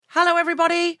Hello,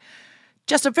 everybody.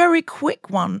 Just a very quick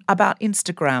one about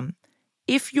Instagram.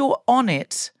 If you're on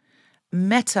it,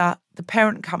 Meta, the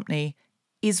parent company,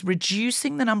 is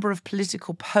reducing the number of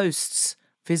political posts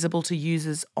visible to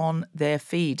users on their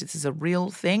feed. This is a real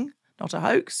thing, not a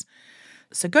hoax.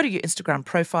 So go to your Instagram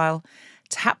profile,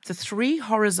 tap the 3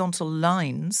 horizontal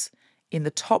lines in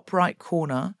the top right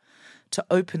corner to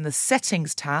open the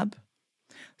Settings tab,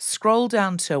 scroll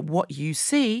down to What You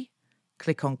See,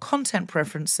 click on Content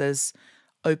Preferences,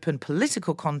 open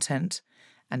Political Content,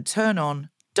 and turn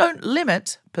on Don't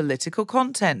Limit Political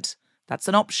Content. That's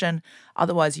an option.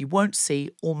 Otherwise, you won't see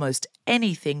almost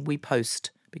anything we post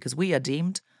because we are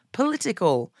deemed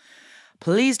political.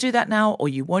 Please do that now, or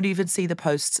you won't even see the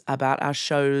posts about our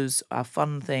shows, our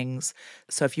fun things.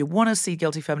 So if you want to see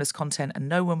Guilty Feminist content and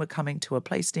know when we're coming to a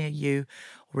place near you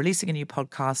or releasing a new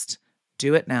podcast,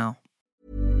 do it now.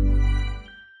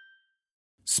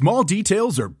 Small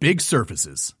details are big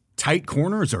surfaces. Tight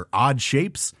corners are odd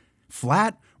shapes.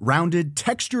 Flat, rounded,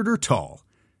 textured, or tall.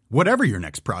 Whatever your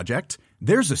next project,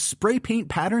 there's a spray paint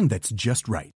pattern that's just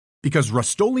right. Because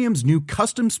Rust-Oleum's new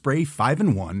Custom Spray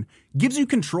 5-in-1 gives you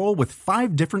control with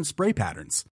 5 different spray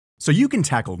patterns. So you can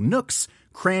tackle nooks,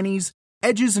 crannies,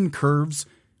 edges, and curves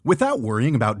without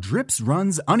worrying about drips,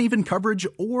 runs, uneven coverage,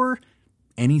 or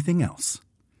anything else.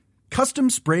 Custom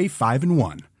Spray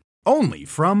 5-in-1. Only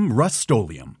from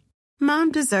Rust-Oleum.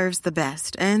 Mom deserves the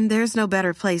best, and there's no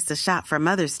better place to shop for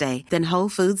Mother's Day than Whole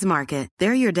Foods Market.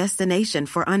 They're your destination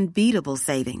for unbeatable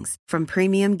savings, from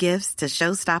premium gifts to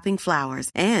show-stopping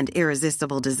flowers and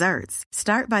irresistible desserts.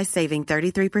 Start by saving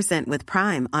 33% with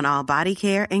Prime on all body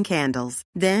care and candles.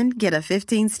 Then get a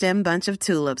 15-stem bunch of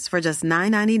tulips for just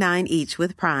 $9.99 each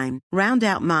with Prime. Round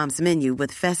out Mom's menu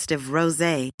with festive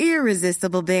rosé,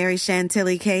 irresistible berry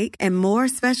chantilly cake, and more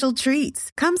special treats.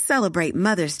 Come celebrate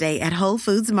Mother's Day at Whole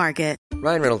Foods Market.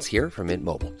 Ryan Reynolds here from Mint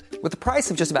Mobile. With the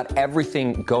price of just about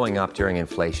everything going up during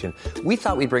inflation, we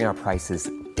thought we'd bring our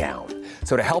prices down.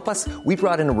 So to help us, we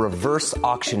brought in a reverse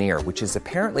auctioneer, which is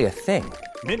apparently a thing.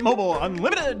 Mint Mobile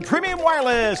Unlimited Premium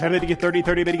Wireless. How to get 30,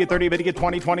 30, bit to get 30, bit to get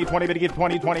 20, 20, 20, bit to get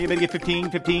 20, 20, bit to get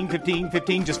 15, 15, 15,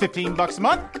 15, just $15 a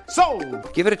month?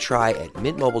 Sold! Give it a try at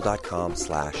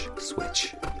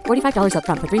mintmobile.com/switch. $45 up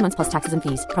front for 3 months plus taxes and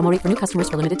fees. Promo rate for new customers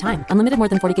for limited time. Unlimited more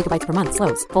than 40 gigabytes per month.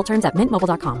 Slows full terms at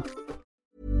mintmobile.com.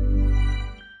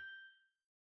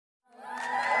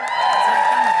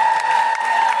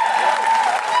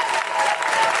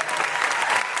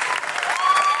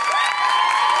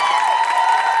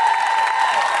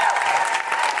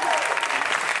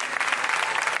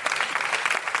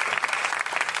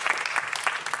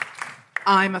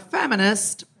 I'm a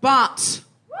feminist, but...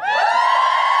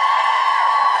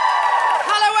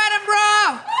 Hello,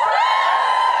 Edinburgh!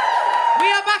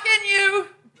 We are back in you!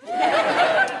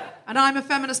 And I'm a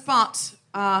feminist, but...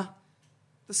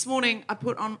 this morning I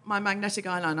put on my magnetic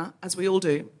eyeliner, as we all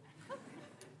do.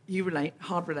 You relate,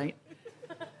 hard relate.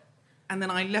 And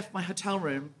then I left my hotel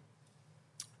room,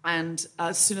 and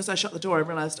as soon as I shut the door, I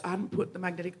realised I hadn't put the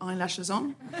magnetic eyelashes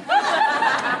on.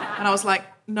 And I was like,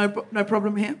 no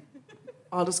problem here.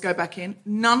 I'll just go back in.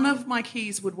 None of my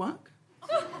keys would work.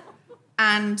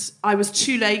 And I was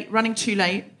too late, running too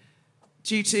late,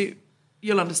 due to,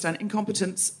 you'll understand,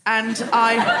 incompetence. And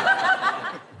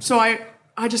I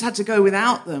just had to go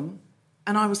without them.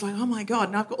 And I was like, oh my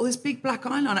God, now I've got all this big black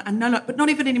eyeliner. And no, but not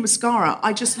even any mascara.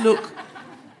 I just look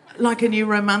like a new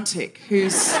romantic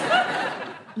who's,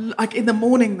 like, in the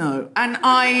morning, though. And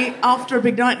after a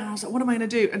big night, I was like, what am I going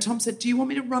to do? And Tom said, do you want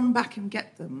me to run back and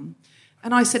get them?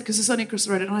 And I said, because it's only across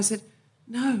the road. And I said,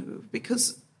 no,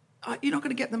 because you're not going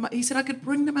to get them. He said, I could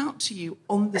bring them out to you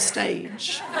on the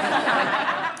stage.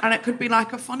 And it could be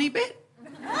like a funny bit.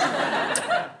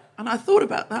 And I thought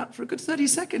about that for a good 30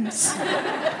 seconds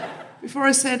before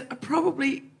I said,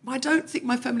 I don't think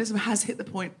my feminism has hit the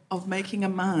point of making a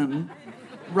man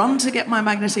run to get my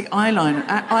magnetic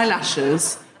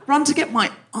eyelashes, run to get my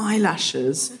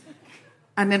eyelashes,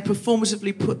 and then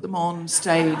performatively put them on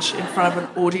stage in front of an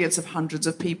audience of hundreds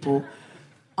of people.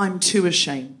 I'm too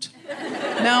ashamed.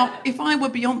 Now, if I were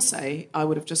Beyonce, I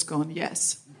would have just gone,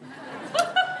 yes.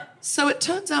 So it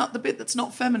turns out the bit that's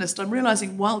not feminist, I'm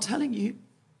realising while telling you,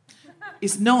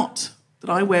 is not that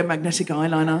I wear magnetic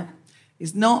eyeliner,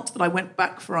 is not that I went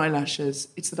back for eyelashes,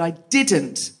 it's that I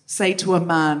didn't say to a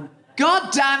man,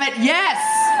 God damn it, yes!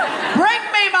 Bring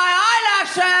me my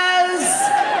eyelashes!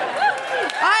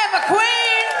 I am a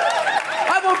queen!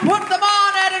 I will put them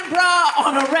on Edinburgh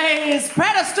on a raised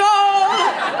pedestal!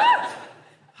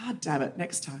 God damn it,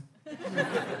 next time.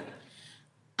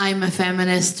 I'm a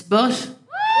feminist, but...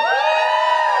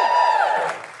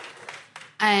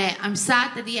 I'm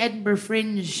sad that the Edinburgh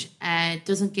Fringe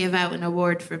doesn't give out an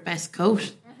award for best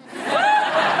coat.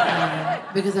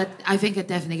 Because I think I'd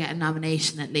definitely get a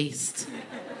nomination at least.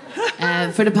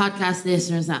 For the podcast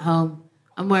listeners at home,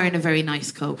 I'm wearing a very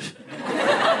nice coat.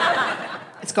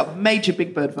 It's got major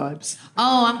Big Bird vibes.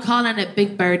 Oh, I'm calling it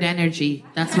Big Bird energy.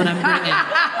 That's what I'm bringing.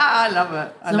 I love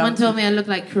it. Someone told me I look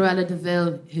like Cruella de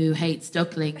Vil, who hates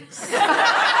ducklings.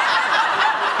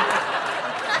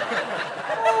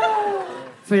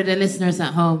 For the listeners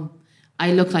at home,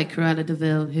 I look like Cruella de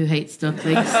Vil, who hates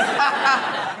ducklings.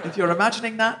 If you're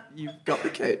imagining that, you've got the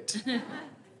coat.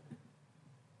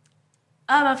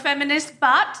 I'm a feminist,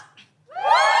 but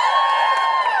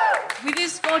with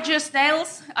these gorgeous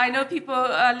nails, I know people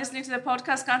listening to the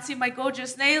podcast can't see my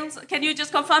gorgeous nails. Can you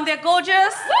just confirm they're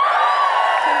gorgeous?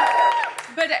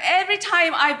 But every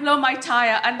time I blow my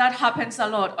tire, and that happens a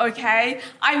lot, okay,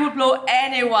 I would blow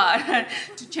anyone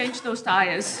to change those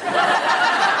tires.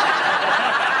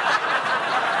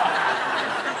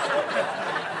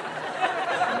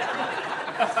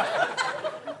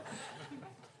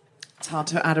 It's hard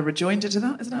to add a rejoinder to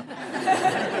that, isn't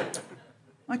it?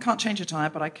 I can't change a tyre,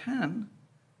 but I can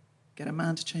get a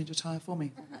man to change a tyre for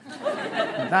me.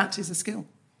 And that is a skill.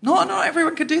 Not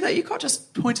everyone can do that. You can't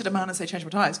just point at a man and say, change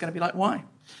my tyre. It's going to be like, why?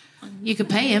 You could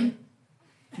pay him.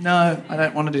 No, I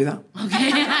don't want to do that.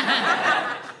 Okay.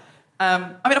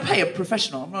 I pay a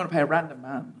professional. I'm not going to pay a random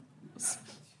man.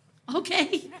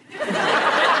 Okay.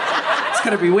 It's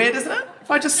going to be weird, isn't it?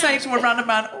 If I just say to a random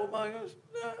man, oh my gosh,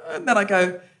 no, and then I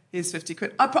go, here's 50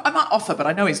 quid. I might offer, but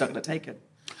I know he's not going to take it.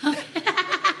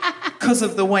 Because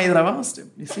of the way that I've asked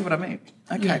him. You see what I mean?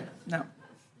 Okay, yeah. Now,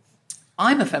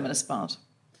 I'm a feminist bard.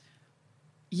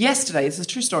 Yesterday, this is a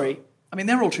true story. I mean,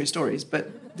 they're all true stories,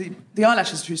 but the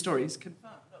eyelashes are true stories.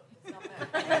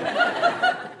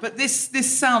 But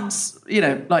this sounds,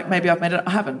 like maybe I've made it.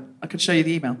 I haven't. I could show you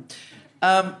the email.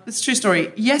 It's a true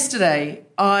story. Yesterday,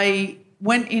 I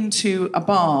went into a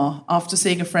bar after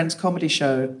seeing a friend's comedy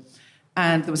show,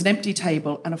 and there was an empty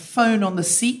table and a phone on the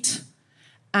seat,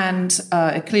 and it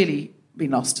had clearly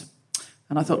been lost.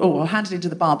 And I thought, oh, I'll hand it into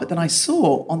the bar. But then I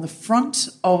saw on the front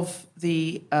of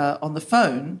on the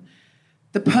phone,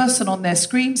 the person on their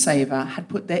screensaver had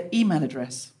put their email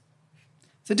address.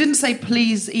 So it didn't say,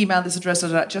 please email this address,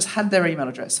 it just had their email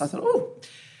address. So I thought, oh.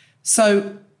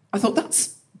 So I thought, that's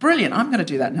brilliant. I'm going to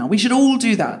do that now. We should all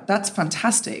do that. That's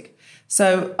fantastic.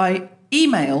 So I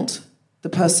emailed the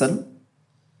person,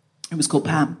 who was called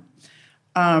Pam,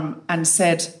 and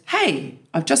said, hey,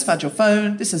 I've just found your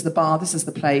phone. This is the bar. This is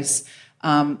the place.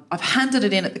 I've handed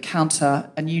it in at the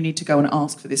counter, and you need to go and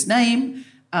ask for this name,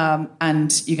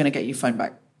 and you're going to get your phone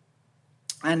back.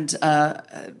 And,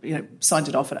 signed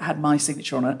it off, and it had my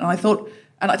signature on it. And I thought,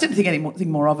 and I didn't think anything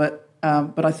more of it,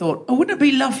 but I thought, oh, wouldn't it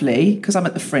be lovely, because I'm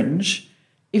at the Fringe,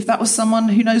 if that was someone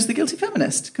who knows the Guilty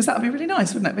Feminist? Because that would be really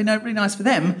nice, wouldn't it? It'd be really nice for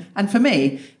them and for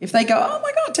me. If they go, oh,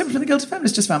 my God, Deborah from the Guilty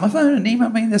Feminist just found my phone and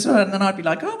emailed me this, and then I'd be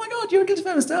like, oh, my God, you're a Guilty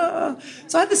Feminist. So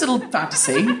I had this little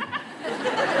fantasy.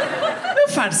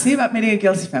 About meeting a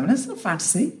Guilty Feminist. A little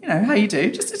fantasy, how you do.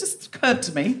 It just occurred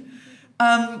to me.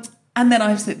 And then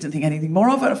I didn't think anything more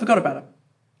of it. I forgot about it.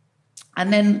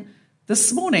 And then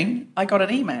this morning, I got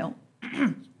an email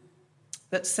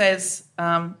that says,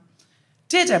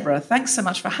 Dear Deborah, thanks so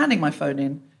much for handing my phone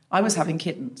in. I was having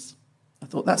kittens. I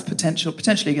thought that's potentially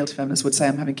a Guilty Feminist would say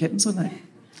I'm having kittens, wouldn't they?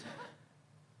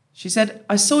 She said,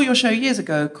 I saw your show years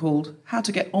ago called How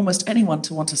to Get Almost Anyone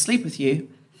to Want to Sleep With You.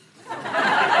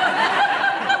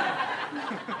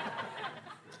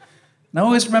 And I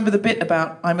always remember the bit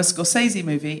about I'm a Scorsese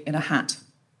movie in a hat.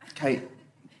 Okay,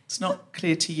 it's not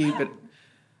clear to you, but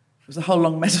it was a whole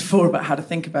long metaphor about how to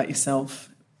think about yourself.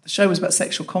 The show was about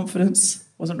sexual confidence. It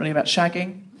wasn't really about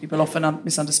shagging. People often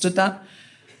misunderstood that.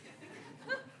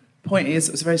 Point is,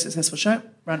 it was a very successful show.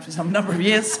 Ran for some number of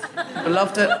years. People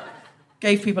loved it.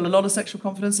 Gave people a lot of sexual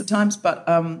confidence at times, but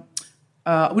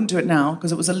I wouldn't do it now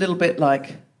because it was a little bit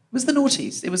like... It was the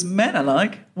noughties. It was men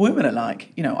alike, women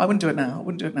alike. I wouldn't do it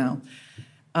now.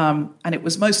 And it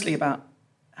was mostly about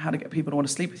how to get people to want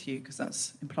to sleep with you, because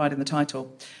that's implied in the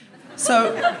title.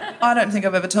 So I don't think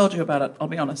I've ever told you about it, I'll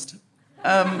be honest.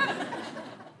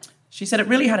 She said, it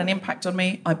really had an impact on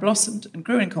me. I blossomed and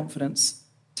grew in confidence.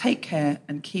 Take care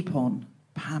and keep on,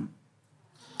 Pam.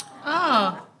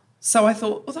 Oh. So I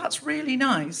thought, well, that's really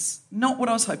nice. Not what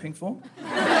I was hoping for.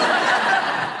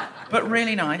 But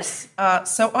really nice.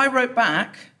 So I wrote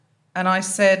back and I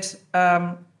said,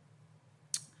 oh,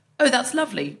 that's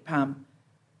lovely, Pam.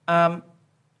 I'm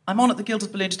on at the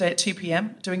Gilded Balloon today at 2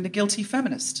 p.m. doing the Guilty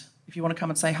Feminist. If you want to come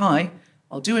and say hi,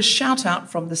 I'll do a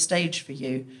shout-out from the stage for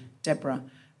you, Deborah,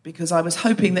 because I was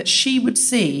hoping that she would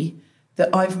see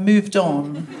that I've moved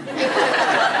on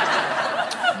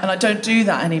and I don't do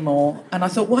that anymore. And I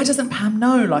thought, why doesn't Pam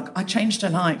know? Like, I changed her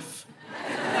life.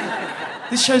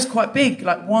 This show's quite big.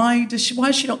 Like, why has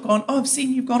she not gone, oh, I've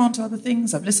seen you've gone on to other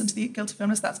things. I've listened to the Guilty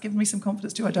Feminist. That's given me some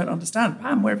confidence too. I don't understand.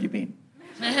 Pam, where have you been?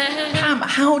 Pam,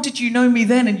 how did you know me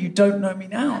then and you don't know me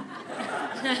now?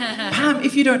 Pam,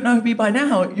 if you don't know me by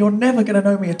now, you're never going to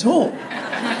know me at all.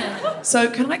 So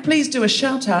can I please do a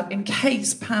shout out in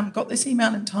case Pam got this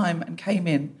email in time and came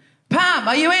in? Pam,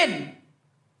 are you in?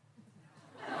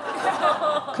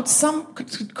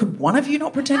 Could one of you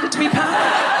not pretend it to be Pam?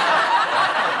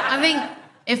 I think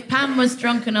if Pam was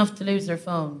drunk enough to lose her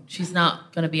phone, she's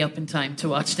not going to be up in time to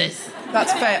watch this.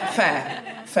 That's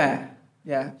fair.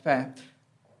 Yeah, fair.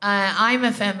 I'm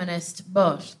a feminist,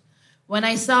 but when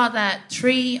I saw that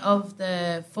 3 of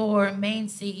the 4 main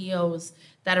CEOs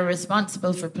that are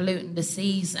responsible for polluting the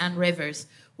seas and rivers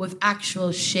with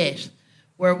actual shit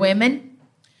were women,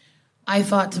 I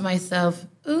thought to myself,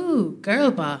 ooh,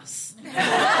 girl boss. Are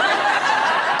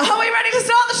we ready to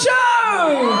start the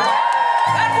show?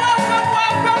 And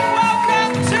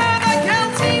welcome to the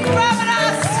Guilty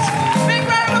Feminist. Big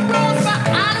round of applause for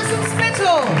Alison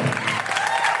Spittle,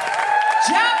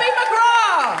 Njambi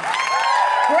McGrath,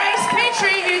 Grace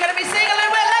Petrie, who you're going to be seeing a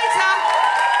little bit later,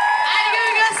 and you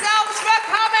yourselves for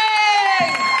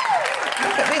coming.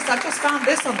 Look at this, I've just found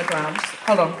this on the ground.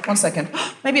 Hold on, 1 second.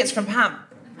 Maybe it's from Pam.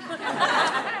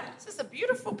 This is a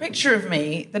beautiful picture of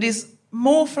me that is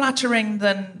more flattering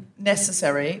than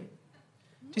necessary.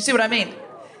 Do you see what I mean?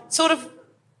 Sort of,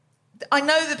 I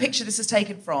know the picture this is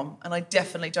taken from, and I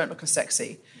definitely don't look as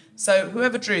sexy. So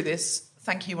whoever drew this,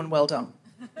 thank you and well done.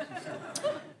 Do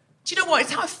you know what?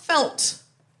 It's how I felt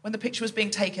when the picture was being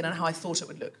taken and how I thought it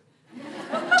would look.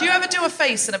 Do you ever do a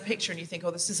face in a picture and you think,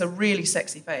 oh, this is a really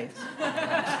sexy face?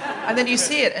 And then you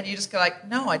see it and you just go like,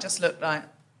 no, I just look like...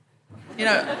 You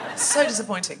know, so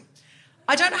disappointing.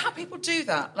 I don't know how people do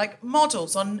that. Like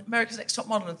models on America's Next Top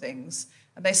Model and things,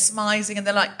 and they're smizing and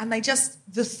they're like, and they just,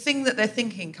 the thing that they're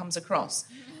thinking comes across.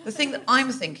 The thing that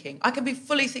I'm thinking, I can be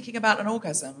fully thinking about an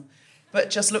orgasm, but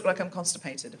just look like I'm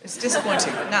constipated. It's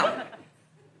disappointing. Now,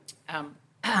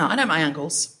 I know my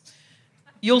angles.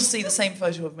 You'll see the same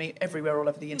photo of me everywhere all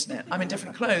over the internet. I'm in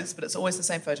different clothes, but it's always the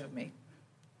same photo of me.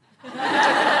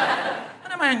 I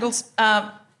know my angles.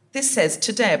 This says,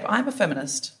 to Deb, I'm a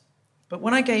feminist, but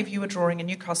when I gave you a drawing in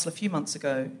Newcastle a few months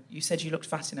ago, you said you looked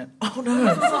fat in it. Oh,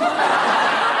 no.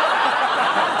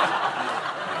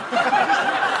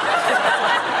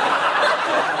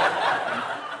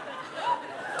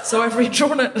 So I've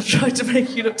redrawn it and tried to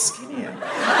make you look skinnier.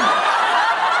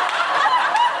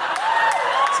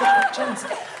 The thing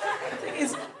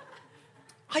is,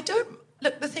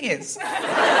 the thing is...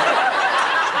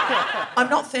 I'm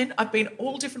not thin. I've been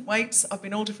all different weights.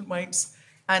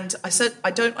 And I said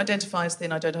I don't identify as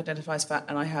thin, I don't identify as fat,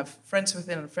 and I have friends who are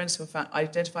thin and friends who are fat. I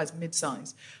identify as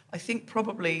mid-size. I think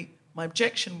probably my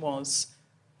objection was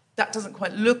that doesn't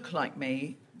quite look like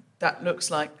me. That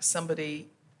looks like somebody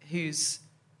who's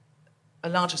a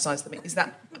larger size than me. Is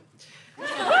that... The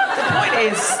point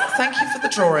is, thank you for the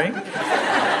drawing,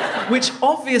 which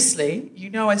obviously, you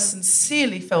know I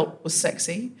sincerely felt was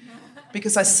sexy,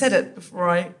 because I said it before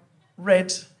I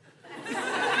read.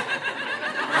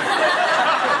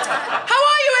 How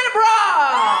are you, Edinburgh?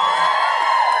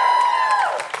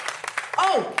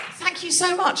 Oh, thank you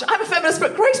so much. I'm a feminist,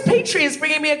 but Grace Petrie is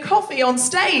bringing me a coffee on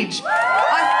stage.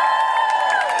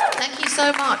 Thank you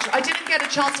so much. I didn't get a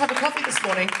chance to have a coffee this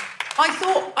morning. I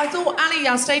thought Ali,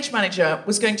 our stage manager,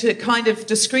 was going to kind of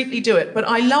discreetly do it, but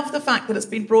I love the fact that it's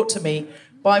been brought to me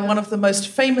by one of the most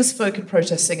famous folk and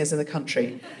protest singers in the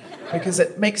country, because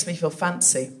it makes me feel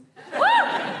fancy.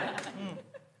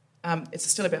 It's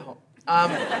still a bit hot.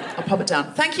 I'll pop it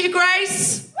down. Thank you,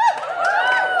 Grace.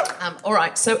 All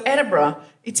right, so Edinburgh.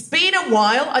 It's been a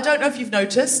while. I don't know if you've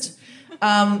noticed.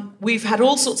 We've had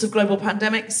all sorts of global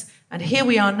pandemics, and here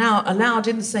we are now, allowed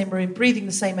in the same room, breathing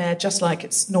the same air, just like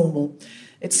it's normal.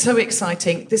 It's so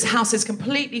exciting. This house is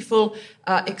completely full,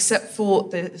 except for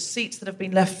the seats that have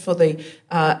been left for the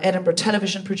Edinburgh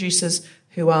television producers,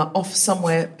 who are off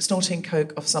somewhere snorting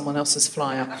coke off someone else's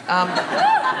flyer.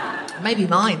 Maybe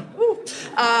mine.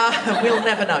 We'll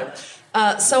never know.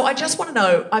 So I just want to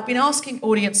know, I've been asking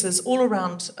audiences all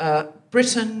around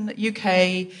Britain,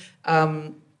 UK,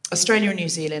 Australia and New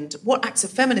Zealand, what acts of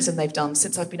feminism they've done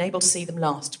since I've been able to see them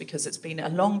last, because it's been a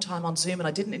long time on Zoom and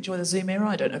I didn't enjoy the Zoom era.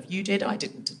 I don't know if you did. I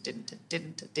didn't.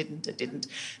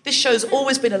 This show's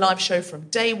always been a live show from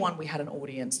day one. We had an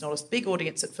audience, not a big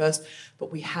audience at first, but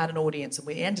we had an audience and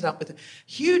we ended up with a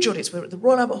huge audience. We were at the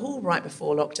Royal Albert Hall right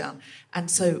before lockdown.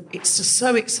 And so it's just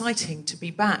so exciting to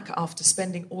be back after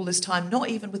spending all this time, not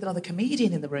even with another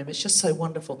comedian in the room. It's just so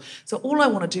wonderful. So all I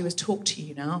want to do is talk to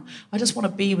you now. I just want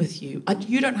to be with you.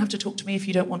 You don't have to talk to me if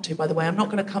you don't want to, by the way. I'm not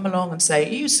going to come along and say,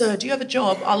 you, sir, do you have a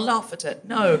job? I'll laugh at it.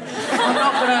 No, I'm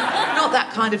not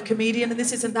that kind of comedian, and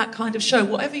this isn't that kind of show.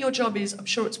 Whatever your job is, I'm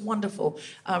sure it's wonderful.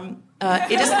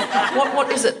 It isn't...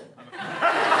 What is it?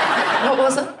 What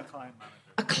was it?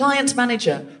 A client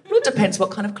manager. Well, it depends what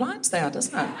kind of clients they are,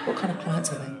 doesn't it? What kind of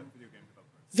clients are they?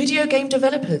 Video game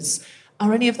developers.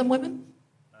 Are any of them women?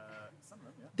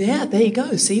 Yeah, there you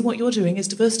go. See, what you're doing is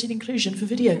diversity and inclusion for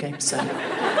video games, sir.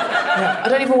 Yeah, I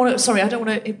don't want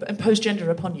to impose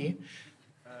gender upon you.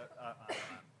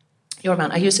 You're a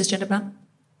man. Are you a cisgender man?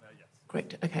 Yes.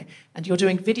 Great, okay. And you're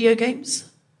doing video games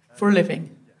for a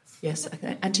living? Yes,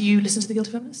 okay. And do you listen to the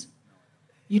Guilty Feminist?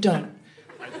 You don't?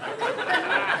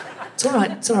 It's all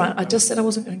right. I just said I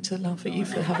wasn't going to laugh at you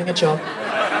for having a job.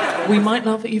 We might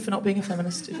laugh at you for not being a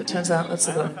feminist if it turns out that's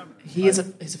the he is a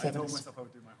feminist. I told myself I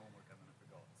would do my homework and then I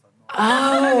forgot.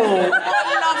 Oh, what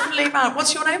a lovely man.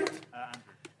 What's your name?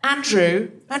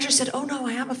 Andrew. Andrew said, oh no,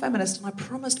 I am a feminist, and I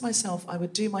promised myself I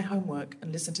would do my homework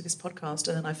and listen to this podcast,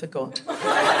 and then I forgot.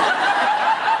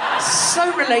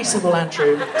 So relatable,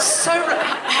 Andrew.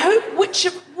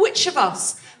 Which of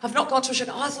us have not gone to a show?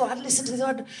 Oh, I thought I'd listen to this.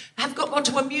 I have gone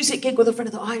to a music gig with a friend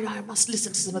and thought, I must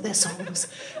listen to some of their songs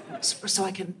so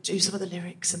I can do some of the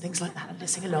lyrics and things like that and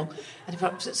sing along. And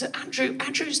so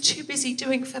Andrew's too busy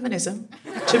doing feminism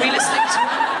to be listening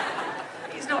to.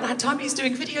 He's not had time. He's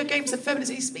doing video games and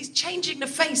feminism. He's changing the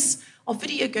face of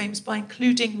video games by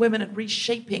including women and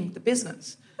reshaping the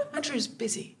business. Andrew's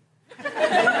busy.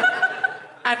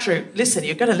 Andrew, listen,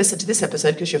 you're going to listen to this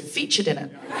episode because you're featured in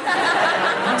it.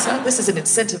 So this is an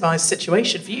incentivized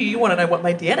situation for you. You want to know what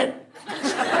made the edit.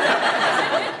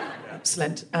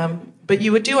 Excellent. But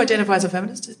you do identify as a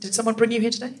feminist. Did someone bring you here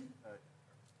today?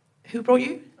 Who brought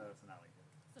you?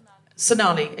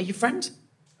 Sonali. Are you friend?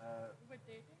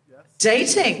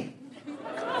 Dating.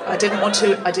 I didn't want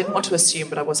to assume,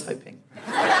 but I was hoping.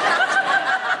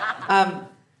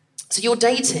 So you're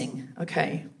dating,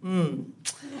 okay.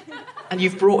 And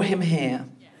you've brought him here.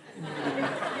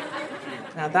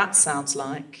 Now that sounds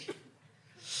like,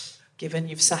 given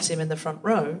you've sat him in the front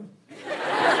row,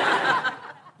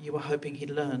 you were hoping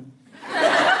he'd learn.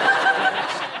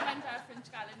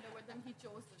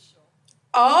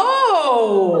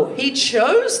 Oh, he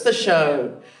chose the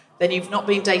show. Then you've not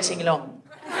been dating long.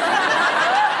 No,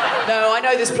 I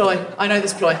know this ploy.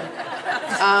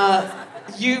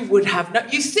 You would have no...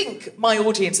 You think my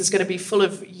audience is going to be full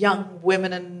of young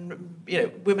women and,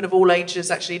 women of all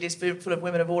ages. Actually, it is full of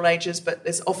women of all ages, but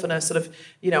there's often a sort of,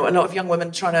 a lot of young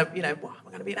women trying to, well, I'm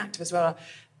going to be an activist. Well,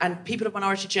 and people of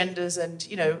minority genders and,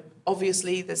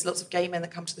 obviously there's lots of gay men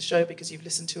that come to the show because you've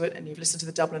listened to it and you've listened to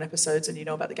the Dublin episodes and you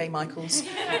know about the gay Michaels.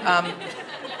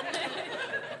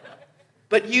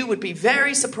 But you would be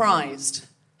very surprised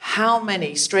how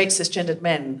many straight cisgendered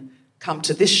men come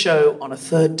to this show on a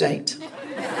third date.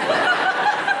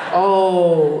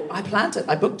 Oh, I planned it.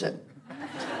 I booked it.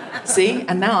 See?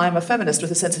 And now I'm a feminist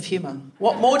with a sense of humour.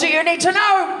 What more do you need to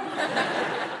know?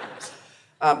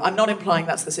 I'm not implying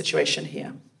that's the situation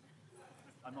here.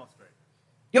 I'm not straight.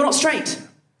 You're not straight?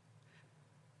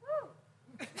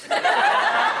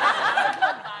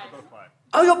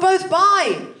 Oh, you're both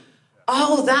bi.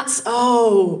 Oh, that's...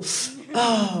 Oh,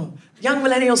 young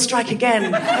millennials strike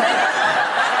again.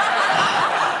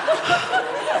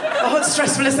 Oh, it's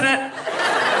stressful, isn't it?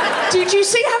 Did you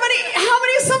see how many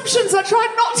assumptions I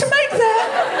tried not to make there?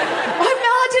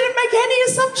 I didn't make any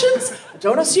assumptions. I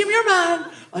don't assume you're a man.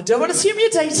 I don't want to assume you're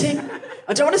dating.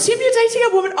 I don't want to assume you're dating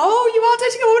a woman. Oh, you are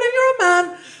dating a woman and you're a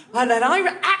man. And then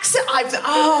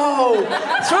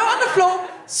throw it on the floor.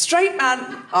 Straight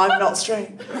man. I'm not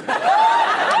straight.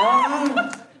 Oh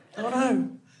no.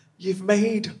 You've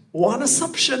made one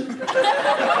assumption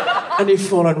and you've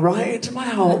fallen right into my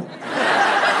hole.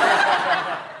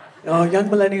 Oh, young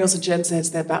millennials and Gen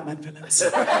Zs, they're Batman villains.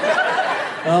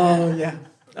 Oh, yeah.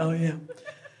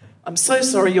 I'm so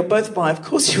sorry, you're both bi. Of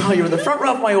course you are. You're in the front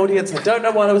row of my audience. I don't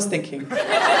know what I was thinking.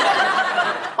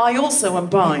 I also am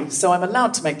bi, so I'm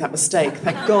allowed to make that mistake.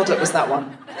 Thank God it was that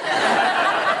one.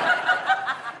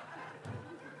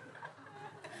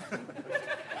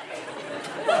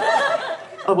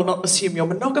 I will not assume you're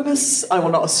monogamous. I will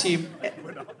not assume...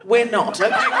 We're not. Okay,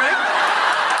 great.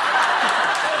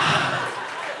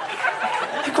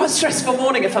 quite a stressful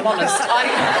morning, if I'm honest.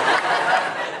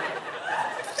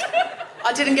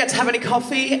 I didn't get to have any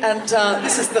coffee, and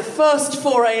this is the first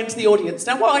foray into the audience.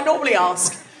 Now, what I normally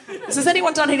ask is, has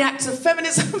anyone done any acts of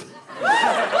feminism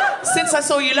since I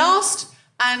saw you last?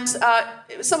 And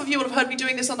some of you will have heard me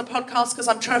doing this on the podcast because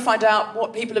I'm trying to find out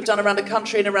what people have done around the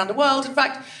country and around the world, in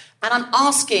fact. And I'm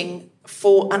asking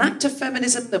for an act of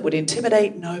feminism that would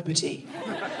intimidate nobody.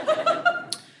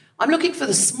 I'm looking for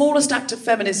the smallest act of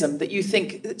feminism that you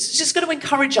think it's just going to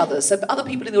encourage others, so other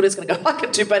people in the audience are going to go, I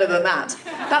can do better than that.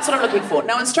 That's what I'm looking for.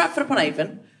 Now, in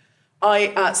Stratford-upon-Avon,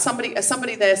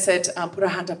 somebody there said, put her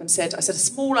hand up and said, I said, a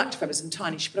small act of feminism,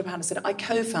 tiny. She put up her hand and said, I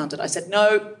co-founded. I said,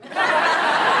 no.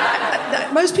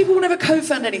 Most people will never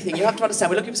co-found anything. You have to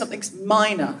understand. We're looking for something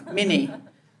minor, mini.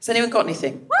 Has anyone got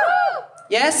anything? Woo!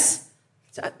 Yes?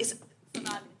 Is it?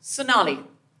 Sonali.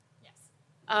 Yes.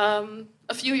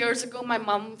 A few years ago, my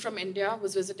mum from India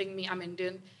was visiting me. I'm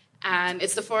Indian. And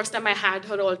it's the first time I had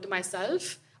her all to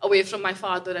myself, away from my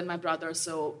father and my brother.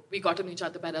 So we got to know each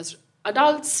other better as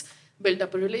adults, built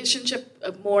up a relationship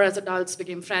more as adults,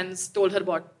 became friends, told her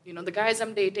about, the guys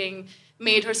I'm dating,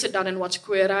 made her sit down and watch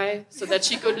Queer Eye so that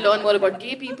she could learn more about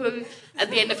gay people. At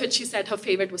the end of it, she said her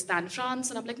favorite was Stan France.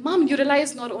 And I'm like, Mom, you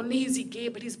realize not only is he gay,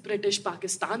 but he's British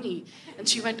Pakistani. And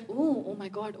she went, oh my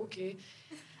God, okay.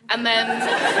 And then...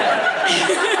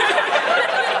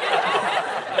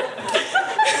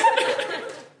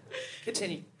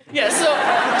 Continue. Yeah, so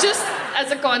just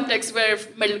as a context, we're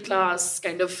middle class,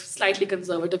 kind of slightly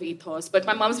conservative ethos, but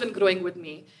my mom's been growing with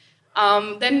me.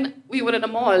 Then we were in a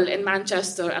mall in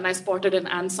Manchester, and I spotted an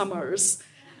Ann Summers,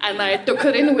 and I took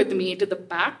her in with me to the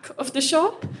back of the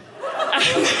shop.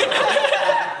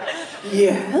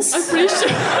 Yes. I'm pretty sure.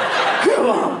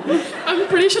 Go on. I'm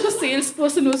pretty sure the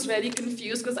salesperson was very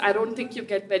confused because I don't think you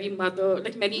get many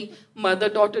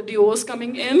mother-daughter duos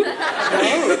coming in.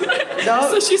 No.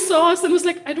 So she saw us and was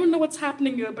like, I don't know what's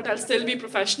happening here, but I'll still be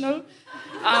professional.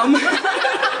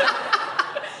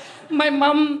 My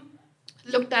mum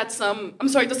looked at some... I'm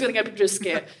sorry, this is going to get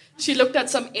risky. She looked at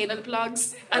some anal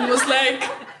plugs and was like,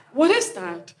 what is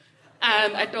that?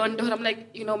 And I turned to her, I'm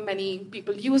like, many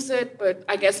people use it, but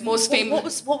I guess most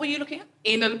famous... What were you looking at?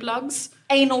 Anal plugs.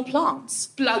 Anal plants?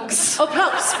 Plugs. Oh,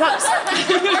 plugs. I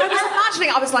was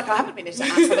imagining, I was like, I haven't been into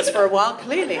Ann Summers for a while,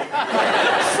 clearly.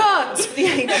 Ferns for the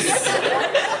anus.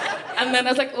 And then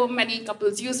I was like, many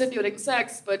couples use it during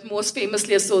sex, but most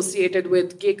famously associated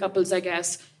with gay couples, I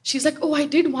guess. She's like, I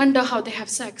did wonder how they have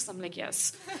sex. I'm like,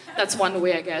 yes, that's one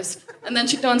way, I guess. And then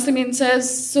she turns to me and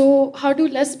says, so how do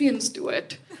lesbians do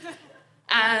it?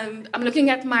 And I'm looking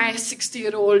at my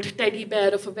 60-year-old teddy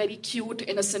bear of a very cute,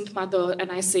 innocent mother, and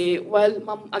I say, well,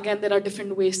 Mum, again, there are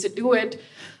different ways to do it,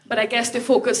 but I guess they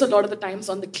focus a lot of the times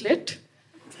on the clit.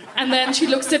 And then she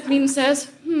looks at me and says,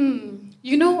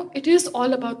 it is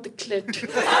all about the clit.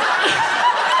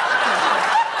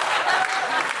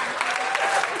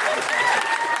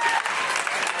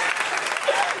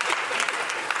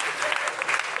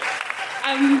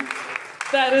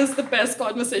 That is the best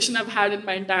conversation I've had in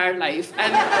my entire life.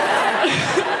 And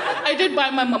I did buy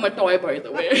my mum a toy, by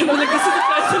the way. And I was like, this is a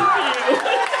present for you.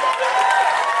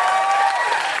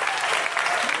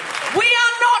 We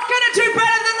are not going to do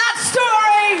better than that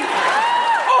story.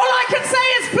 All I can say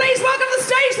is please welcome to the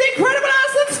stage the incredible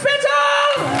Alison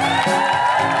Spittle.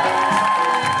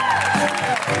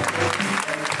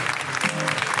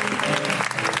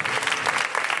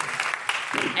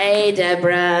 Hey,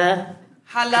 Deborah.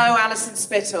 Hello, Alison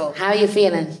Spittle. How are you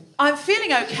feeling? I'm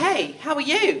feeling okay. How are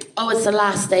you? Oh, it's the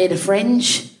last day of the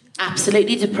Fringe.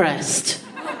 Absolutely depressed.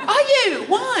 Are you?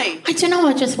 Why? I don't know.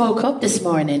 I just woke up this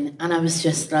morning and I was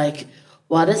just like,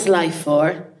 what is life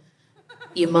for?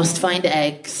 You must find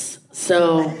eggs.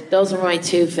 So those are my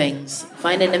two things.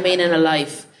 Finding the meaning of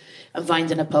life and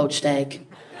finding a poached egg.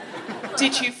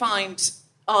 Did you find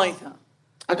either?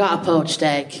 I got a poached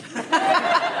egg.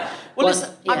 Well, listen,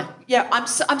 I'm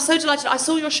so delighted. I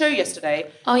saw your show yesterday.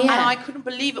 Oh, yeah. And I couldn't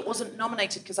believe it wasn't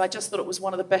nominated because I just thought it was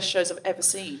one of the best shows I've ever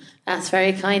seen. That's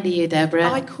very kind of you, Deborah.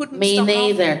 I couldn't Me stop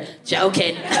neither. laughing.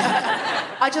 Joking.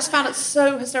 I just found it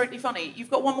so hysterically funny. You've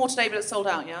got one more today, but it's sold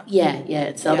out, yeah? Yeah,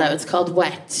 it's sold out. It's called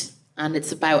Wet, and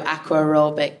it's about aqua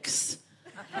aerobics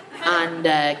and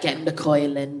getting the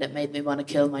coil in that made me want to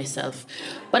kill myself.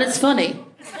 But it's funny.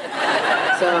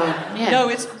 So, yeah. No,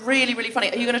 it's really, really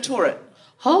funny. Are you going to tour it?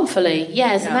 Hopefully,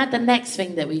 yeah. Isn't that the next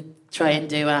thing that we try and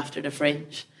do after the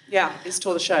Fringe? Yeah, is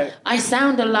tour the show. I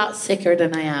sound a lot sicker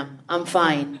than I am. I'm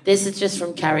fine. This is just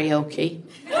from karaoke.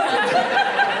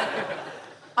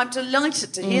 I'm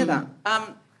delighted to hear that.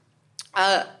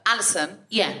 Alison.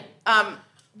 Yeah.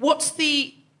 What's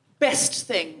the best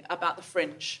thing about the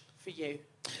Fringe for you?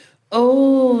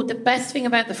 Oh, the best thing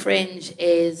about the Fringe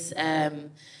is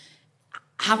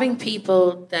having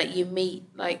people that you meet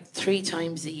like 3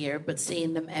 times a year, but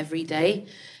seeing them every day.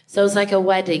 So it's like a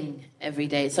wedding every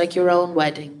day. It's like your own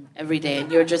wedding every day,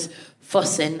 and you're just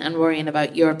fussing and worrying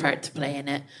about your part to play in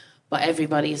it. But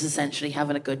everybody is essentially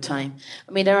having a good time.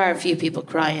 I mean, there are a few people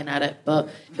crying at it, but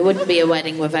it wouldn't be a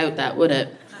wedding without that, would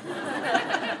it?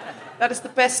 That is the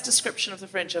best description of the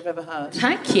Fringe I've ever heard.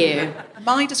 Thank you.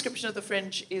 My description of the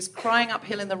Fringe is crying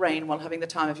uphill in the rain while having the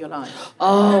time of your life.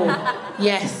 Oh,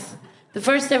 yes. The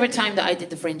first ever time that I did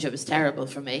the Fringe, it was terrible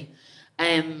for me.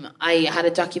 I had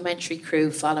a documentary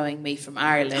crew following me from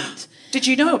Ireland. Did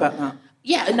you know about that?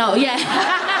 Yeah, no, yeah.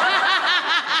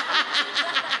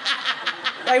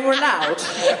 They were allowed.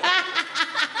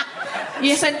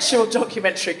 Sensual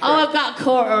documentary crew. Oh, I've got a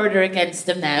court order against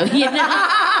them now, you know.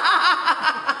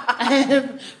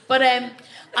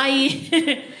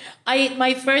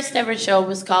 My first ever show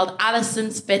was called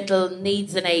Alison Spittle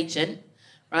Needs an Agent,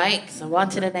 right? Because I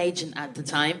wanted an agent at the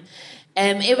time.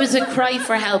 It was a cry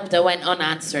for help that went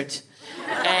unanswered.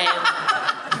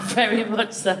 Very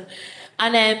much so.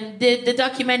 And the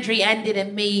documentary ended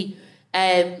in me,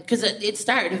 because it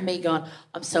started with me going,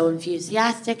 I'm so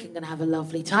enthusiastic, I'm going to have a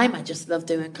lovely time, I just love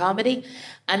doing comedy.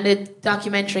 And the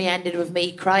documentary ended with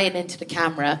me crying into the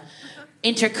camera,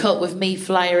 intercut with me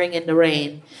flying in the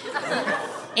rain,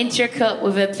 intercut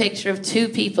with a picture of 2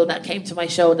 people that came to my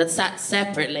show that sat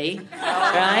separately,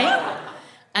 right?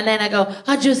 And then I go,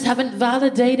 I just haven't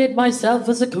validated myself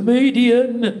as a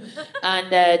comedian.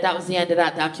 And that was the end of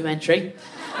that documentary.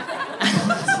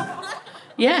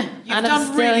 Yeah, and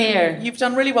I'm still here. You've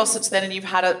done really well since then, and you've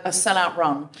had a sellout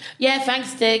run. Yeah,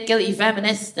 thanks to Guilty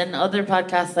Feminist and other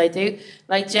podcasts I do.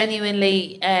 Like,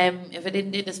 genuinely, if I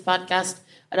didn't do this podcast,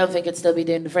 I don't think I'd still be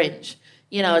doing the Fringe.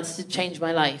 You know, it's changed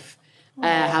my life.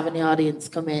 Having the audience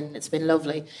come in, it's been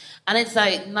lovely. And it's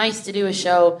like nice to do a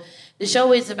show. The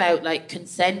show is about like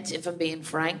consent, if I'm being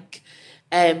frank.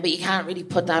 But you can't really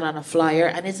put that on a flyer.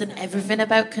 And isn't everything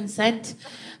about consent?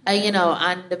 You know,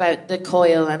 and about the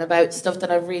coil and about stuff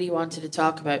that I really wanted to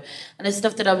talk about. And it's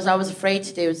stuff that I was always afraid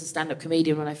to do as a stand-up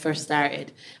comedian when I first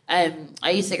started. I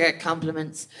used to get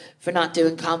compliments for not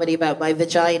doing comedy about my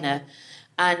vagina.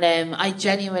 And I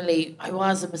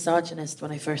was a misogynist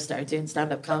when I first started doing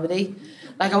stand-up comedy.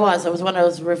 Like I was one of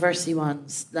those reversey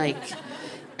ones. Like,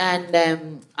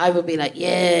 and I would be like,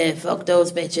 yeah, fuck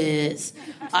those bitches.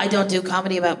 I don't do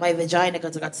comedy about my vagina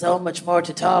because I got so much more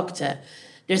to talk to.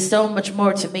 There's so much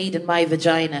more to me than my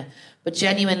vagina. But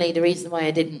genuinely, the reason why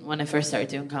I didn't when I first started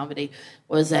doing comedy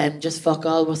was just fuck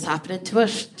all what's happening to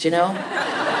it, do you know?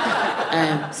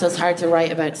 So it's hard to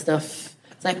write about stuff.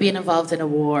 It's like being involved in a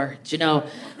war, do you know?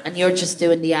 And you're just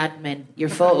doing the admin. You're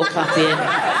photocopying.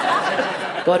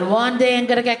 But one day I'm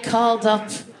going to get called up.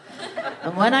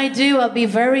 And when I do, I'll be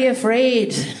very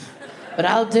afraid. But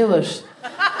I'll do it.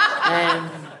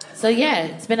 So yeah,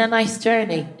 it's been a nice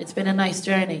journey.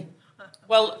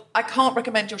 Well, I can't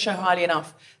recommend your show highly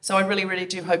enough. So I really, really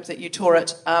do hope that you tour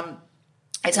it.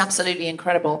 It's absolutely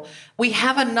incredible. We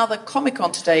have another comic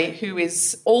on today who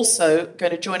is also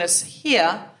going to join us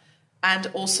here and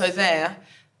also there.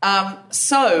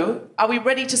 So, are we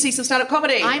ready to see some stand-up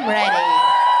comedy? I'm ready.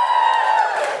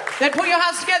 Then put your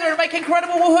hands together and make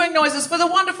incredible woohooing noises for the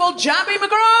wonderful Njambi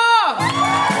McGrath!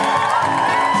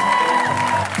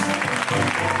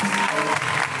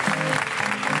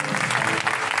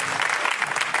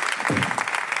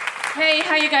 Hey,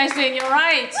 how you guys doing? You all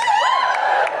right?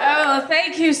 Oh,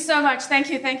 thank you so much.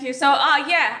 Thank you. So,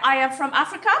 yeah, I am from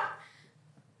Africa.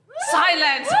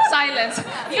 Silence.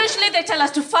 Usually they tell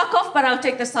us to fuck off, but I'll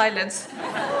take the silence.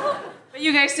 But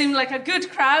you guys seem like a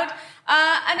good crowd.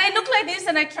 And I look like this,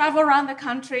 and I travel around the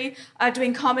country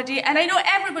doing comedy. And I know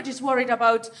everybody's worried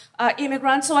about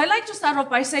immigrants, so I like to start off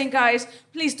by saying, guys,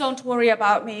 please don't worry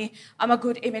about me. I'm a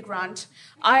good immigrant.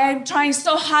 I am trying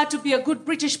so hard to be a good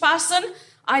British person.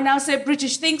 I now say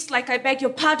British things like I beg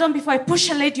your pardon before I push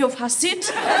a lady off her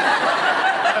seat.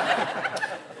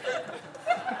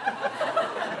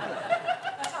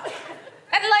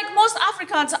 And like most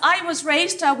Africans, I was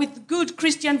raised with good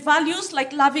Christian values,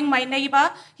 like loving my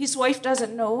neighbor. His wife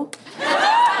doesn't know.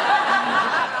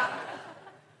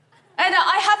 And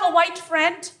I have a white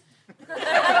friend.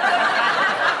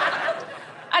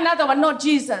 Another one, not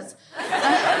Jesus.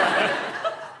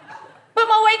 But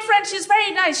my white friend, she's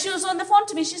very nice. She was on the phone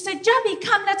to me. She said, Njambi,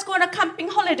 come, let's go on a camping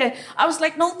holiday. I was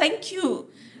like, no, thank you.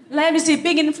 Let me see,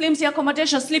 big and flimsy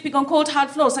accommodation, sleeping on cold, hard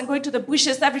floors and going to the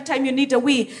bushes every time you need a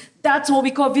wee. That's what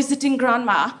we call visiting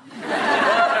grandma.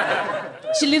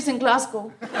 She lives in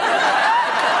Glasgow.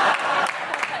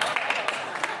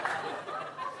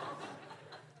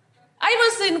 I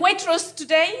was in Waitrose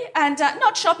today, and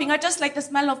not shopping, I just like the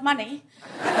smell of money.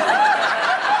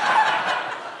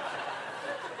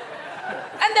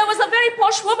 And there was a very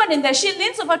posh woman in there. She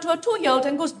leans over to her 2-year-old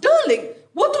and goes, "Darling,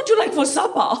 what would you like for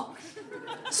supper?"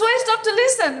 So I stopped to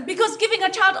listen, because giving a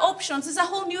child options is a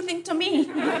whole new thing to me.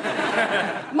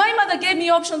 My mother gave me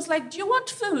options like, "Do you want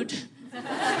food?"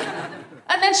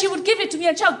 And then she would give it to me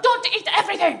and shout, "Don't eat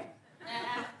everything.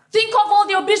 Think of all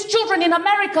the obese children in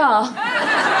America."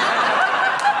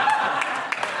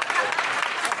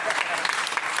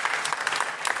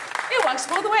 It works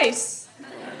both ways.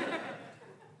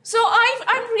 So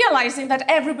I'm realizing that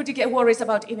everybody gets worries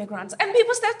about immigrants. And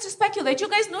people start to speculate. You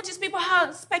guys notice people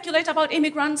speculate about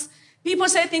immigrants? People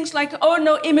say things like, "Oh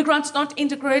no, immigrants don't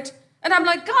integrate." And I'm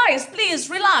like, guys, please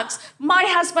relax. My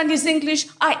husband is English.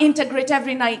 I integrate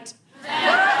every night.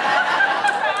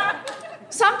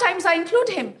 Sometimes I include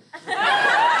him.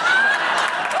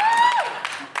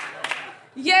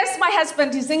 Yes, my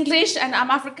husband is English and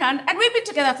I'm African, and we've been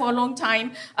together for a long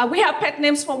time. We have pet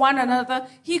names for one another.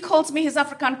 He calls me his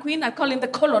African queen. I call him the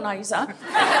colonizer.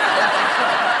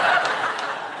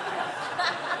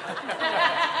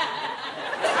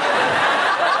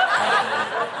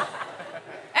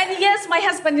 And yes, my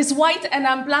husband is white and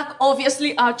I'm black.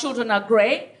 Obviously, our children are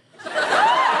grey.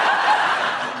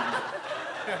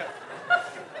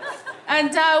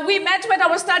 And we met when I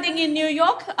was studying in New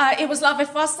York. It was love at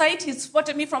first sight. He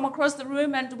spotted me from across the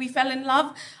room and we fell in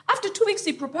love. After 2 weeks,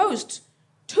 he proposed.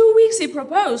 2 weeks, he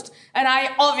proposed. And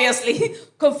I obviously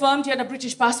confirmed he had a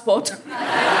British passport.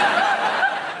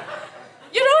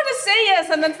 You don't want to say yes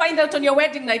and then find out on your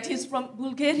wedding night he's from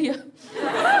Bulgaria.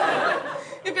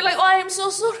 You'd be like, "Oh, I'm so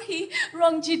sorry.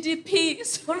 Wrong GDP.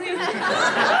 Sorry."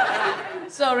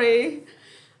 Sorry.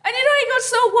 And you know, I got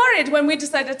so worried when we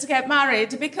decided to get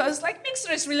married because, like,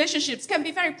 mixed-race relationships can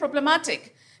be very problematic.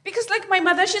 Because, like, my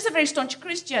mother, she's a very staunch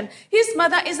Christian. His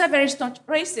mother is a very staunch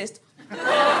racist.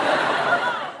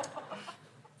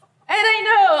 And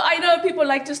I know people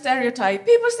like to stereotype.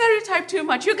 People stereotype too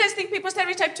much. You guys think people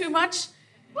stereotype too much?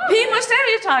 People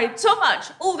stereotype so much,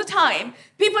 all the time.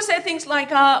 People say things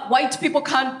like, white people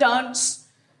can't dance.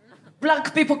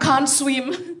 Black people can't swim.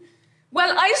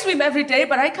 Well, I swim every day,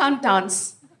 but I can't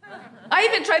dance. I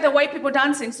even tried the white people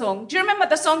dancing song. Do you remember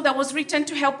the song that was written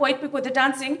to help white people with the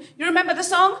dancing? You remember the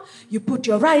song? You put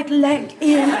your right leg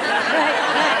in, right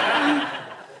leg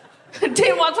in.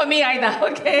 Didn't work for me either,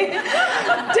 okay?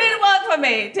 Didn't work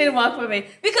for me.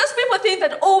 Because people think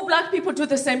that all black people do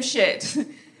the same shit.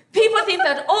 People think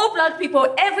that all black people,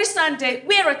 every Sunday,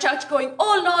 we're at church going,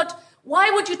 "Oh Lord, why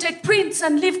would you take Prince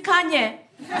and leave Kanye?"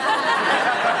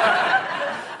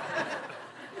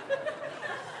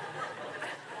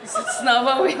 It's not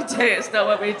what we do. It's not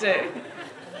what we do.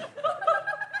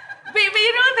 But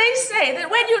you know, they say that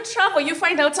when you travel, you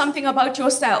find out something about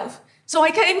yourself. So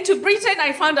I came to Britain,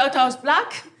 I found out I was black.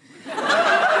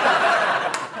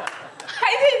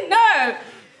 I didn't know,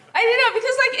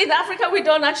 because like in Africa, we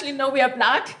don't actually know we are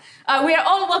black. We are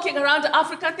all walking around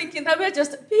Africa thinking that we're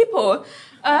just people.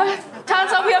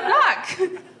 Turns out we are black.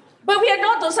 But we are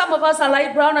not, though. Some of us are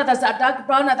light brown, others are dark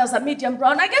brown, others are medium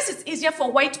brown. I guess it's easier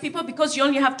for white people because you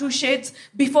only have 2 shades,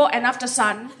 before and after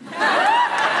sun.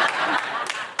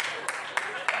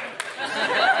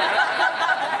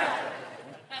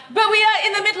 But we are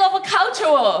in the middle of a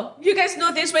culture war. You guys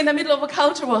know this, we're in the middle of a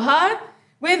culture war, huh?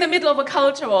 We're in the middle of a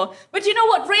culture war. But you know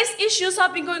what? Race issues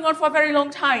have been going on for a very long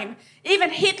time.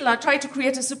 Even Hitler tried to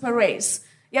create a super race.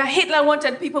 Yeah, Hitler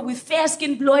wanted people with fair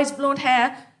skin, blue eyes, blonde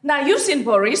hair. Now, you've seen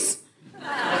Boris.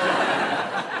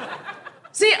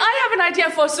 See, I have an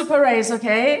idea for a super race,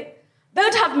 okay? They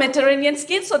would have Mediterranean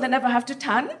skin, so they never have to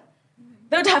tan.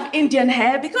 They would have Indian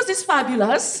hair, because it's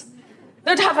fabulous.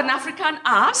 They would have an African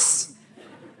ass.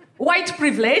 White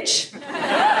privilege.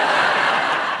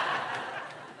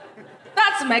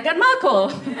 That's Meghan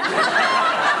Markle.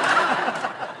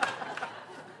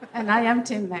 And I am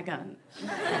Team Meghan.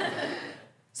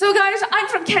 So guys, I'm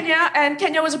from Kenya, and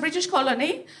Kenya was a British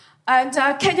colony. And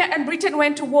Kenya and Britain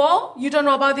went to war. You don't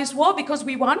know about this war because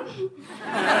we won.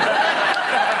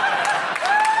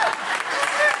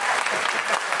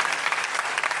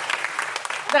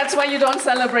 That's why you don't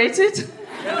celebrate it.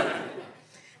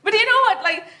 But you know what?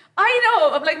 Like, I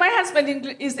know, like, my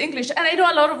husband is English, and I know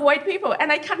a lot of white people,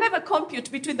 and I can never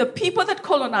compute between the people that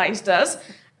colonized us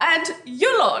and you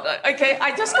lot, okay?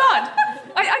 I just can't.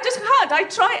 I just can't. I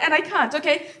try and I can't,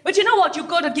 okay? But you know what? You've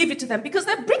got to give it to them, because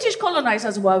the British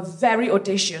colonizers were very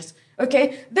audacious,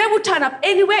 okay? They would turn up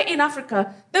anywhere in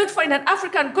Africa. They would find an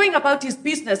African going about his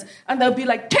business, and they'll be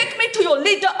like, "Take me to your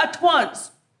leader at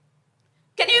once."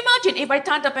 Can you imagine if I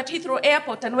turned up at Heathrow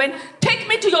Airport and went, "Take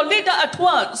me to your leader at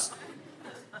once"?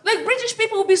 Like, British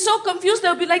people will be so confused,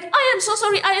 they'll be like, I am so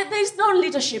sorry, there's no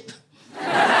leadership.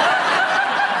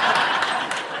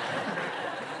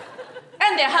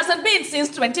 And there hasn't been since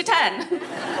 2010.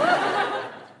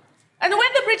 And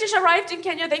when the British arrived in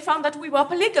Kenya, they found that we were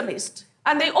polygamists.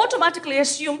 And they automatically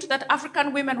assumed that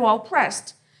African women were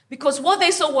oppressed. Because what they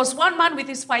saw was one man with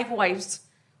his 5 wives.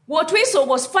 What we saw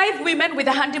was 5 women with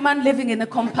a handyman living in a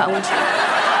compound.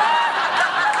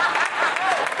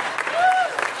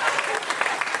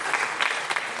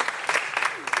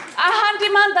 A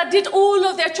handyman that did all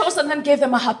of their chores and then gave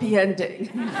them a happy ending.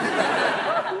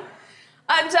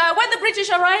 And when the British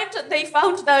arrived, they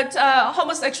found that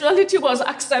homosexuality was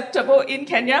acceptable in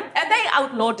Kenya, and they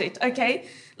outlawed it, okay?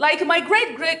 Like, my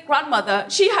great-great-grandmother,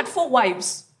 she had 4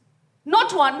 wives.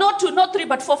 Not 1, not 2, not 3,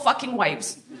 but 4 fucking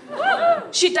wives.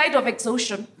 She died of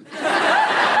exhaustion.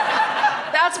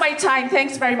 That's my time.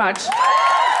 Thanks very much.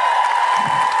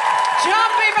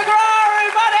 Njambi McGrath,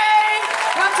 everybody!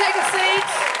 Come take a seat.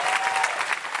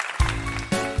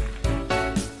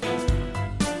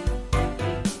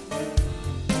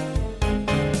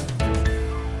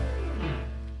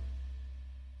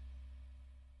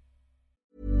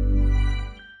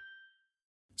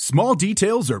 Small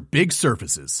details are big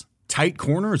surfaces. Tight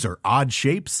corners are odd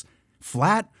shapes.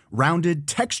 Flat, rounded,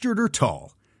 textured, or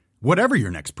tall. Whatever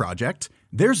your next project,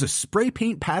 there's a spray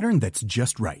paint pattern that's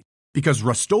just right. Because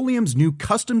Rust-Oleum's new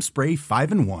Custom Spray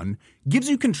 5-in-1 gives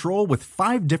you control with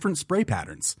 5 different spray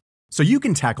patterns. So you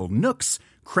can tackle nooks,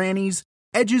 crannies,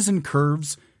 edges, and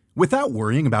curves without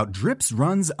worrying about drips,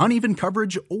 runs, uneven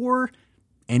coverage, or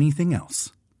anything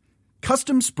else.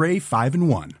 Custom Spray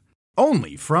 5-in-1.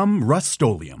 Only from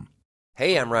Rust-Oleum.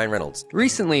 Hey, I'm Ryan Reynolds.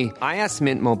 Recently, I asked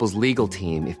Mint Mobile's legal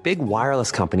team if big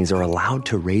wireless companies are allowed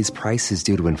to raise prices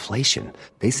due to inflation.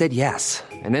 They said yes.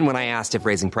 And then when I asked if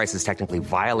raising prices technically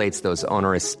violates those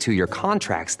onerous 2-year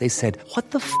contracts, they said,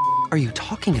 what the f*** are you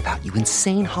talking about, you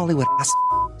insane Hollywood ass f-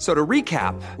 So to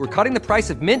recap, we're cutting the price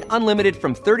of Mint Unlimited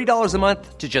from $30 a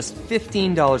month to just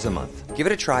 $15 a month. Give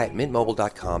it a try at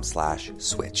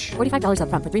mintmobile.com/switch. $45 up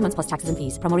front for 3 months plus taxes and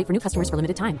fees. Promo rate for new customers for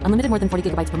limited time. Unlimited more than 40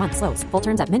 gigabytes per month. Slows full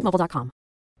terms at mintmobile.com.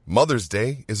 Mother's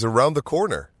Day is around the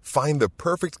corner. Find the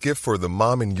perfect gift for the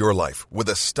mom in your life with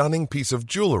a stunning piece of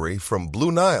jewelry from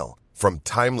Blue Nile. From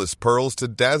timeless pearls to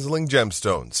dazzling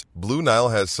gemstones, Blue Nile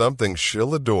has something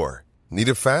she'll adore. Need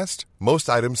it fast? Most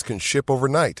items can ship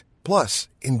overnight. Plus,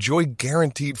 enjoy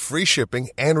guaranteed free shipping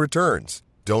and returns.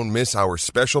 Don't miss our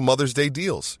special Mother's Day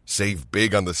deals. Save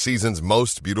big on the season's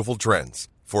most beautiful trends.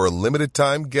 For a limited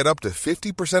time, get up to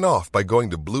 50% off by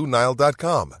going to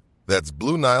BlueNile.com. That's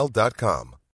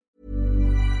BlueNile.com.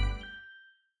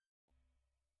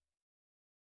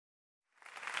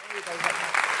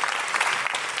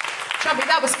 Njambi,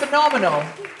 that was phenomenal.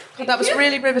 God, that was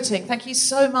really riveting. Thank you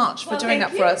so much for doing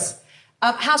that for us.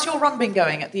 How's your run been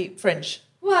going at the Fringe?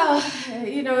 Well,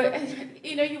 you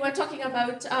were talking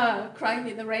about crying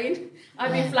in the rain.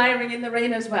 I've been flying in the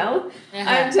rain as well.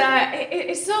 And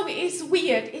it's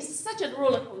weird. It's such a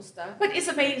roller coaster, but it's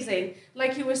amazing.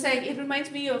 Like you were saying, it reminds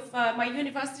me of my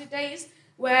university days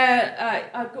where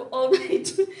I go all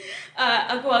night.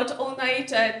 I go out all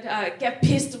night and get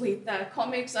pissed with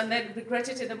comics and then regret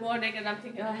it in the morning. And I'm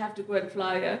thinking, I have to go and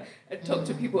fly and talk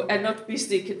to people and not be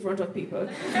sick in front of people.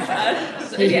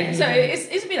 So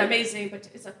it's been amazing, but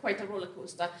it's quite a roller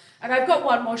coaster. And I've got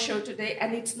one more show today,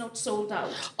 and it's not sold out.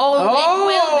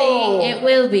 It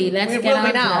will be. Let's get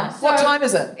on now. What time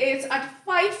is it? It's at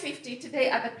 5:50 today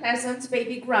at the Pleasance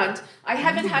Baby Grand. I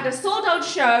haven't had a sold out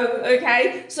show,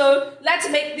 okay? So let's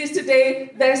make this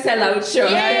today their sellout show.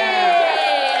 Yay!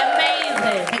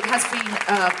 Amazing. It has been,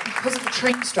 because of the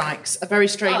train strikes, a very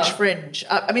strange Fringe.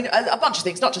 I mean, a bunch of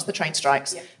things, not just the train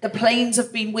strikes. Yeah. The planes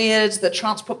have been weird, the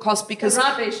transport costs, because...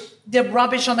 The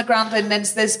rubbish on the ground, and then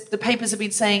the papers have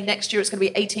been saying next year it's going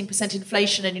to be 18%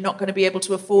 inflation and you're not going to be able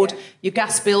to afford your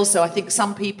gas bill. So I think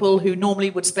some people who normally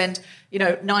would spend,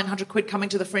 900 quid coming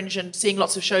to the Fringe and seeing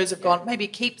lots of shows have gone, maybe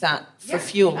keep that for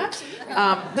fuel.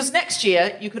 Because next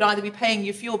year you could either be paying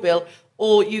your fuel bill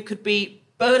or you could be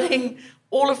burning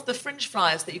all of the Fringe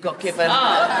flyers that you got given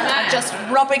and just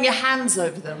rubbing your hands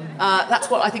over them. That's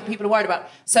what I think people are worried about.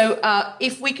 So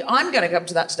I'm going to come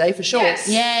to that today for sure. Yes.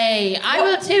 Yay. I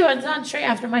will too. And on straight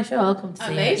after my show, I'll come to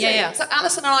see you. Yeah. So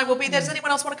Alison and I will be there. Does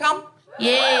anyone else want to come?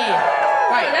 Yeah.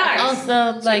 Right.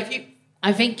 Also,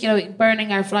 I think,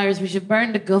 burning our flyers, we should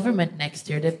burn the government next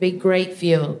year. That'd be great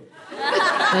fuel.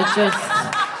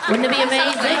 Wouldn't it be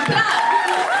amazing?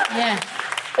 Yeah.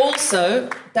 Also,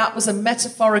 that was a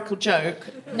metaphorical joke.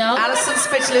 No. Alison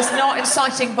Spittle is not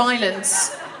inciting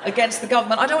violence against the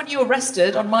government. I don't want you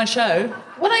arrested on my show.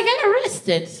 Would I get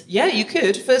arrested? Yeah, you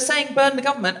could, for saying burn the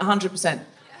government 100%.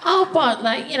 Oh, but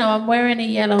I'm wearing a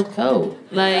yellow coat.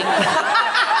 Like.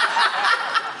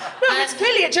 No, it's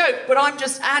clearly a joke, but I'm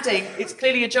just adding it's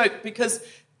clearly a joke because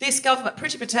this government,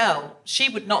 Priti Patel, she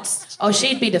would not... Oh,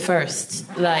 she'd be the first.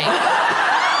 Like...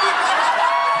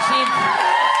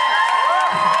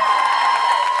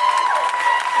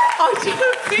 I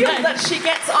don't feel that she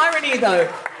gets irony, though.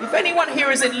 If anyone here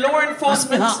is in law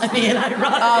enforcement...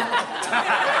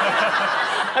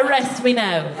 Arrest me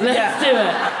now. Let's do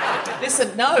it.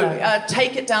 Listen, no.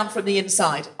 Take it down from the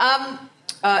inside.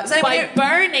 By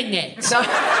burning it. So,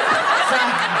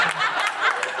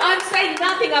 I'm saying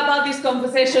nothing about this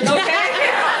conversation,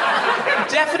 okay?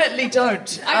 Definitely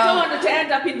don't. I don't want it to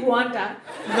end up in Rwanda.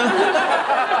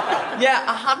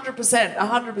 Yeah,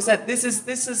 100%. This is.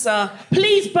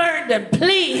 Please burn them,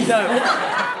 please. No,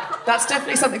 that's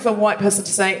definitely something for a white person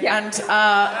to say. Yeah. And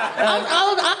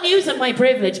I'm using my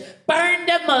privilege. Burn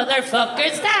the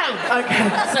motherfuckers down. Okay.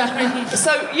 Sorry.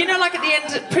 So at the end,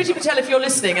 Priti Patel, if you're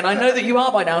listening, and I know that you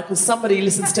are by now because somebody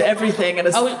listens to everything and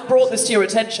has brought this to your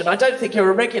attention. I don't think you're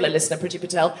a regular listener, Priti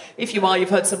Patel. If you are, you've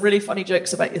heard some really funny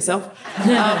jokes about yourself.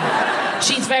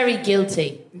 She's very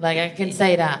guilty. Like I can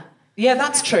say that. Yeah,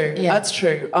 that's true. Yeah. That's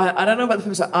true. I don't know about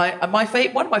the feminist.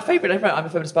 One of my favourite I'm a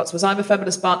feminist butts was I'm a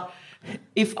feminist butt.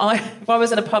 If I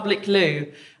was in a public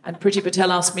loo and Priti Patel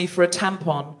asked me for a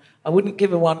tampon, I wouldn't give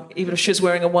her one, even if she was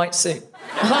wearing a white suit.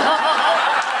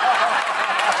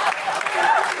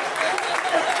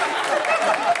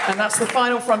 And that's the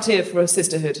final frontier for a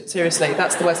sisterhood. Seriously,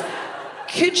 that's the West.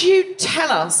 Could you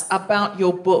tell us about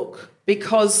your book?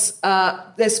 Because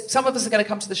there's some of us are going to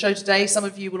come to the show today. Some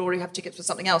of you will already have tickets for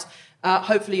something else.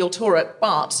 Hopefully you'll tour it.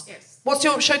 But what's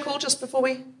your show called, just before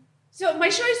we... So my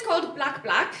show is called Black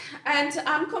Black, and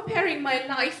I'm comparing my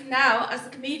life now as a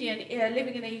comedian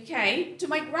living in the UK to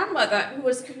my grandmother, who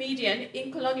was a comedian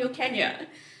in colonial Kenya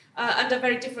under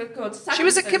very difficult circumstances. She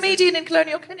was a comedian in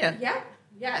colonial Kenya? Yeah.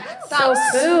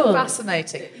 That's cool.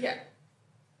 Fascinating. Yeah.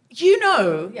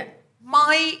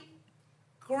 My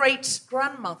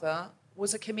great-grandmother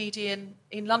was a comedian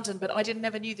in London, but I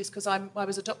never knew this because I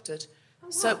was adopted. Oh,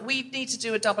 wow. So we need to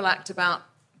do a double act about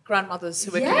grandmothers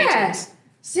who are comedians.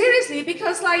 Seriously,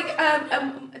 because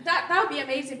that would be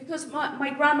amazing. Because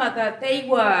my grandmother, they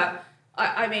were.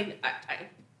 I'm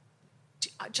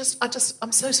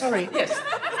so sorry. Yes.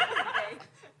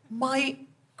 My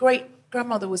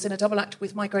great-grandmother was in a double act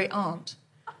with my great-aunt.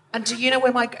 And do you know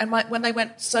when they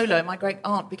went solo, my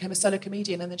great-aunt became a solo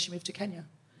comedian and then she moved to Kenya.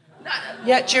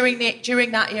 Yeah, during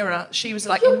that era, she was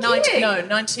like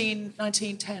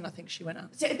 1910, I think she went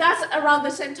out. So that's around the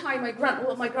same time my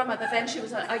grandmother. Then she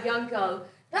was a young girl.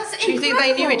 That's incredible. Do you think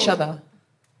they knew each other?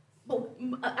 Well,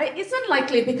 it's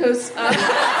unlikely because.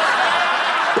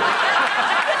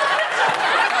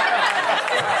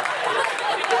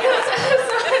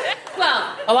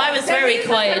 I was very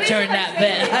quiet during that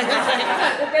bit.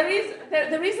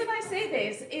 The reason I say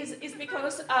this is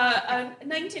because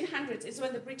 1900s is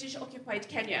when the British occupied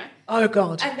Kenya. Oh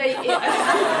God! And they.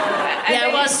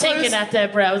 I was thinking that,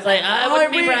 Deborah. I was like, I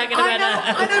wouldn't be bragging about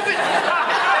that. I know, but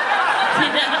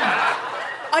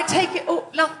I take it. Oh,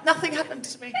 nothing happened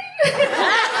to me.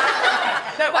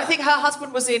 No, I think her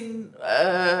husband was in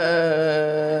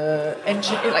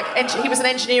he was an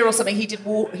engineer or something. He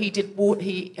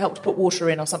helped put water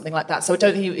in or something like that. So I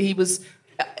don't think he was,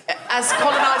 as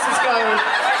colonisers go,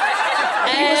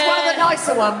 he was one of the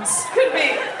nicer ones. Could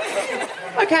be.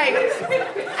 Okay,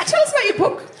 tell us about your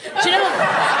book. Do you know?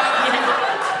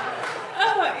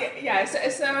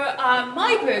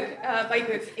 My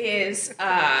book is.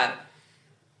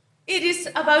 It is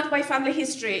about my family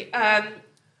history.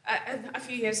 A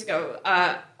few years ago,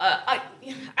 I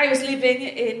was living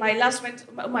in my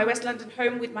West London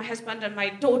home with my husband and my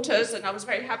daughters, and I was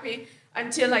very happy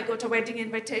until I got a wedding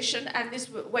invitation, and this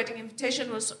wedding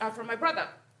invitation was from my brother.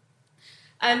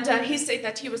 And he said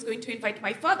that he was going to invite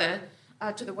my father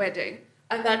to the wedding,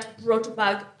 and that brought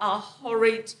back a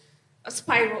horrid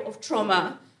spiral of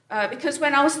trauma, because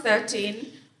when I was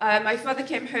 13, my father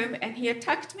came home and he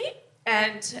attacked me.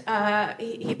 And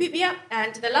he beat me up.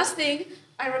 And the last thing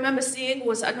I remember seeing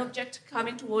was an object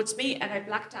coming towards me, and I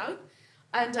blacked out.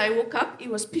 And I woke up.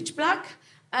 It was pitch black,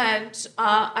 and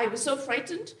I was so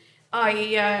frightened.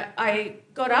 I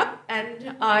got up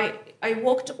and I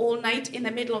walked all night in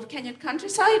the middle of Kenyan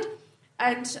countryside,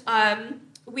 and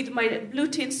with my blue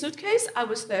tin suitcase. I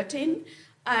was 13,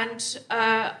 and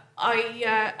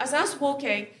as I was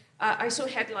walking, I saw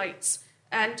headlights.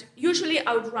 And usually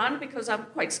I would run because I'm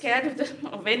quite scared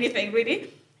of anything,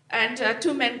 really. And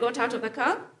two men got out of the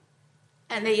car.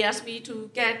 And they asked me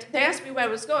where I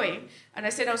was going, and I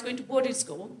said I was going to boarding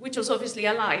school, which was obviously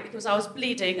a lie because I was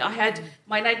bleeding.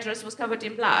 My night dress was covered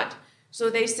in blood. So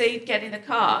they said, get in the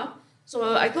car.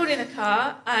 So I got in the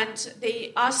car, and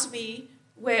they asked me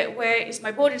where is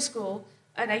my boarding school,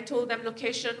 and I told them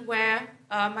location where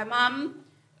my mum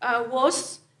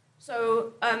was.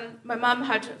 So my mum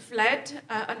had fled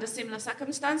under similar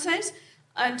circumstances,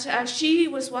 and she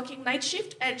was working night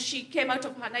shift, and she came out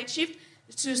of her night shift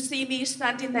to see me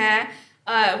standing there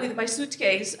with my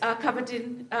suitcase covered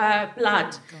in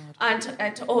blood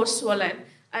and all swollen.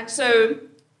 And so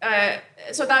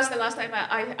that's the last time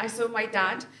I saw my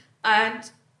dad.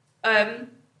 And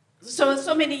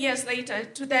so many years later,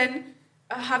 to then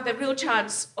have the real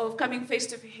chance of coming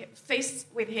face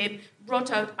with him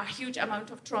brought out a huge amount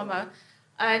of trauma.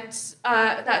 And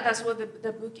that's what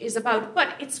the book is about.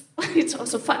 But it's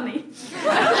also funny.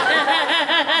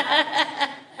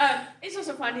 It's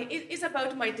also funny. It's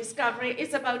about my discovery.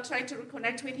 It's about trying to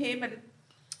reconnect with him and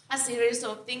a series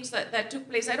of things that took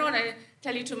place. I don't want to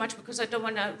tell you too much because I don't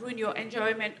want to ruin your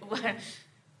enjoyment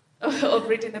of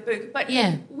reading the book. But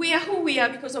we are who we are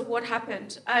because of what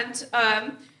happened. And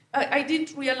I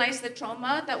didn't realize the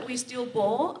trauma that we still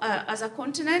bore as a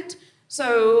continent.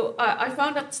 So I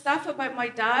found out stuff about my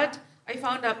dad. I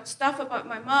found out stuff about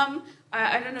my mom.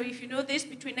 I don't know if you know this,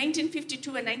 between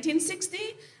 1952 and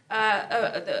 1960,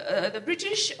 the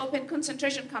British opened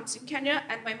concentration camps in Kenya,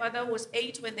 and my mother was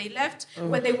 8 when they left. Oh.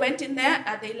 When they went in there,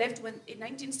 they left in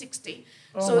 1960.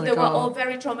 So they were all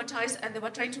very traumatized, and they were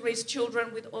trying to raise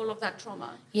children with all of that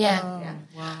trauma. Yeah.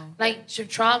 Wow. Like,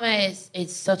 trauma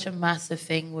is such a massive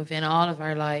thing within all of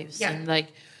our lives. Yeah. And,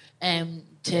 like,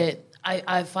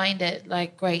 I find it,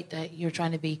 like, great that you're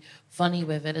trying to be funny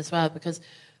with it as well, because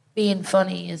being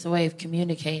funny is a way of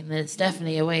communicating, and it's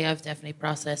definitely a way I've definitely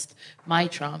processed my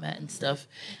trauma and stuff.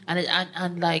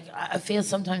 And like, I feel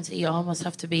sometimes that you almost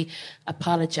have to be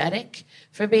apologetic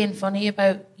for being funny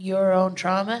about your own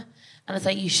trauma. And it's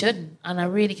like, you shouldn't. And I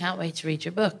really can't wait to read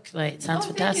your book. Like, it sounds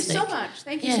fantastic. Thank you so much.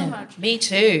 Thank you so much. Me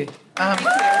too. Thank you.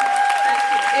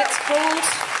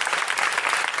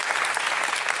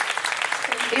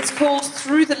 It's called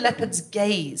Through the Leopard's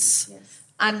Gaze. Yes.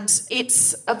 And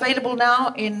it's available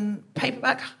now in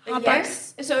paperback, hardback?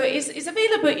 Yes. So it's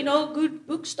available in all good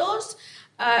bookstores.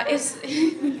 Do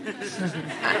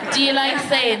you like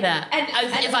saying that?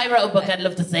 If I wrote a book, I'd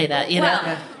love to say that, you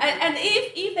know? And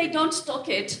if they don't stock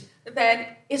it, then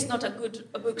it's not a good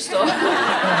bookstore.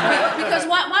 Because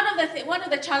one of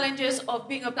the challenges of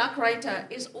being a black writer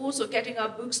is also getting our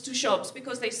books to shops,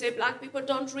 because they say black people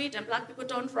don't read and black people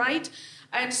don't write.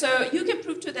 And so you can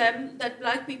prove to them that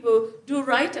black people do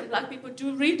write and black people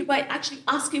do read by actually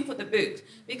asking for the book,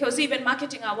 because even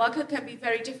marketing our work can be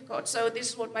very difficult. So this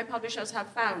is what my publishers have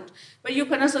found. But you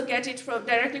can also get it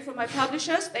directly from my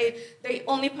publishers. They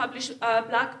only publish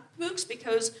black books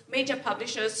because major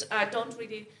publishers don't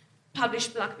really publish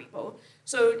black people.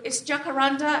 So it's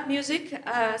Jacaranda Music,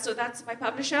 so that's my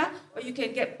publisher, or you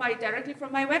can buy directly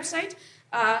from my website.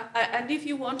 And if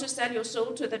you want to sell your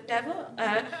soul to the devil,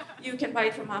 you can buy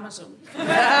it from Amazon.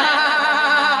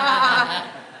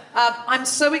 I'm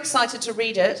so excited to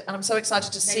read it, and I'm so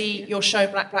excited to see your show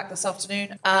Black Black this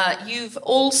afternoon. You've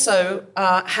also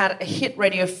had a hit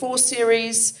Radio 4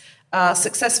 series,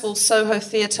 successful Soho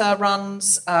Theatre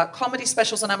runs, comedy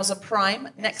specials on Amazon Prime,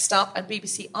 Next Up, and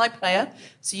BBC iPlayer.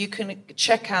 So you can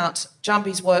check out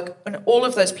Njambi's work in all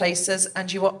of those places.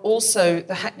 And you are also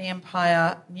the Hackney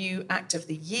Empire New Act of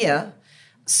the Year.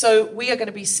 So we are going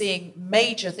to be seeing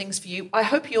major things for you. I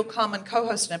hope you'll come and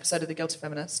co-host an episode of The Guilty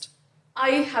Feminist. I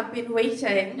have been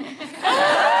waiting for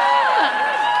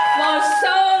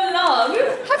so long.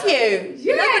 Have you?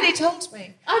 Yeah. Nobody told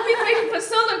me. I've been waiting for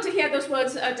so long to hear those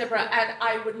words, Deborah, and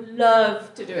I would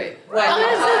love to do it. Well,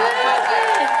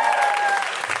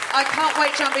 I can't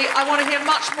wait, Njambi. I want to hear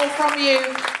much more from you.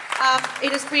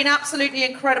 It has been absolutely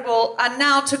incredible. And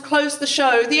now to close the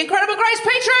show, the incredible Grace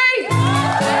Petrie!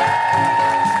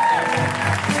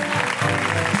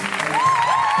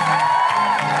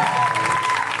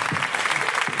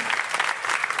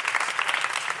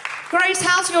 Grace,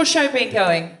 how's your show been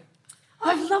going?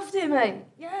 I've loved it, mate.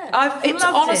 Yeah. It's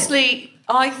honestly,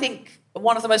 I think,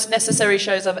 one of the most necessary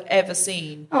shows I've ever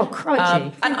seen. Oh,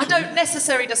 crikey. And I don't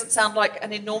necessary doesn't sound like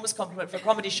an enormous compliment for a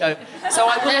comedy show. So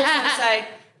I will also say,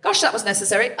 gosh, that was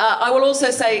necessary. I will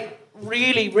also say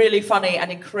really, really funny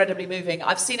and incredibly moving.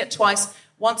 I've seen it twice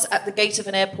once at the gate of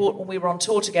an airport when we were on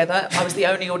tour together. I was the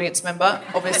only audience member,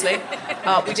 obviously.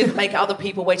 We didn't make other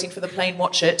people waiting for the plane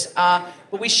watch it,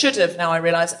 but we should have, now I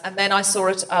realise. And then I saw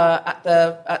it at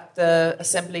the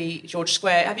Assembly, George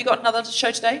Square. Have you got another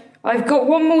show today? I've got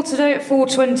one more today at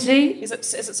 4:20. Is it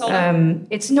sold out?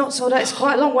 It's not sold out. It's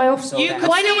quite a long way off sold out.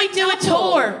 Why don't we do a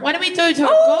tour? Why don't we do a tour?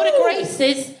 Go to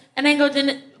Grace's and then go to...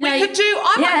 We could do...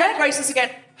 I might go to Grace's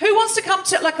again. Who wants to come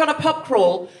to, like, on a pub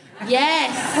crawl?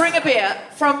 Yes. Bring a beer.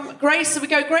 From Grace, so we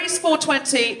go Grace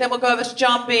 4:20, then we'll go over to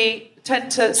Njambi 10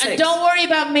 to 6. And don't worry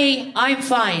about me. I'm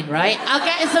fine, right? I'll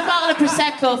get us a bottle of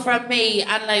Prosecco from me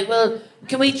and, like, well...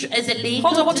 Can we... Is it legal?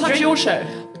 Hold on, what time's your show?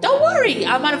 Don't worry,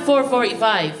 I'm at a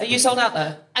 4:45. Are you sold out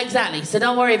there? Exactly, so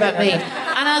don't worry about me. And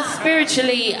I'll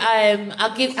spiritually,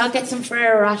 I'll get some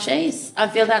Ferrero Rochers. I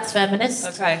feel that's feminist.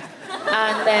 Okay.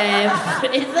 And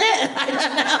is it? I don't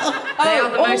know. They are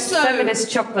the most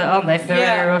feminist chocolate, aren't they?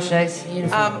 Ferrero Rochers.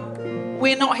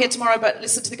 We're not here tomorrow, but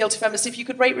listen to The Guilty Feminist. If you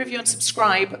could rate, review and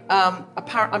subscribe.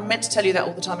 I'm meant to tell you that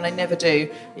all the time and I never do.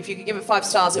 If you could give it 5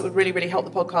 stars, it would really, really help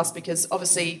the podcast because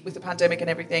obviously with the pandemic and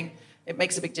everything, it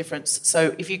makes a big difference.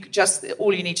 So if you could just,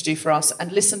 all you need to do for us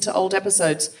and listen to old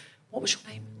episodes. What was your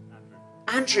name?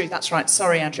 Andrew, that's right.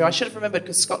 Sorry, Andrew. I should have remembered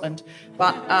because Scotland.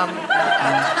 But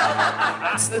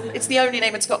it's the only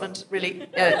name in Scotland, really.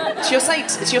 It's your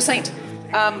saint. It's your saint.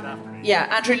 Yeah,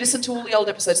 Andrew, listen to all the old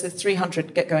episodes. There's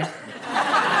 300. Get going.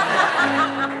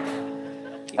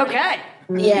 Okay.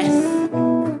 Yes.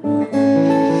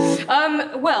 I'm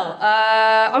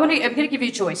going to give you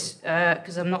a choice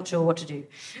because I'm not sure what to do.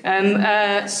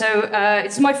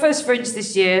 It's my first Fringe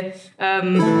this year,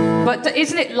 but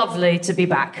isn't it lovely to be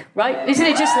back, right? Isn't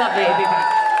it just lovely to be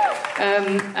back?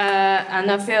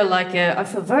 And I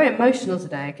feel very emotional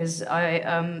today because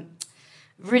I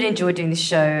really enjoyed doing this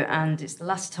show and it's the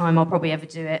last time I'll probably ever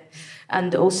do it.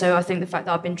 And also I think the fact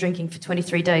that I've been drinking for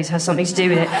 23 days has something to do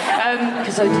with it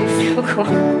because I do feel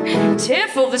quite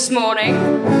tearful this morning.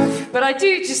 But I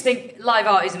do just think live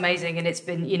art is amazing and it's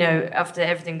been, after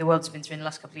everything the world's been through in the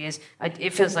last couple of years,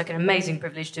 it feels like an amazing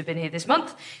privilege to have been here this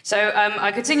month. So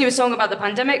I could sing you a song about the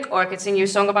pandemic or I could sing you a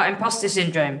song about imposter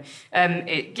syndrome.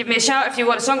 Give me a shout if you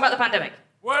want a song about the pandemic.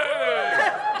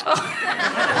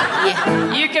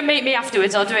 Yeah. You can meet me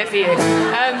afterwards, I'll do it for you.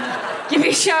 Give me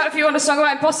a shout if you want a song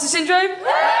about imposter syndrome.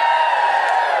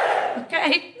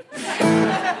 Okay.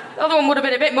 The other one would have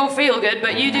been a bit more feel-good,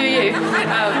 but you do you.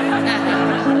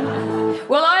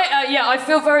 I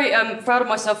feel very proud of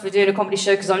myself for doing a comedy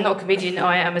show because I'm not a comedian,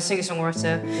 I am a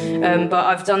singer-songwriter. But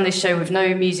I've done this show with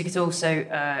no music at all, so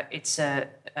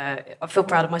I feel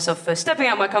proud of myself for stepping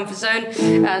out of my comfort zone.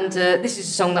 And this is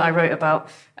a song that I wrote about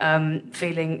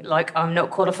feeling like I'm not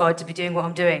qualified to be doing what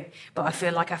I'm doing. But I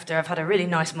feel like after I've had a really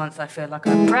nice month, I feel like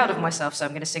I'm proud of myself, so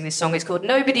I'm going to sing this song. It's called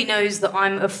Nobody Knows That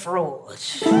I'm a Fraud.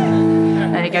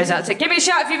 And it goes out to, give me a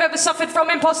shout if you've ever suffered from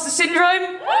imposter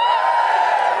syndrome.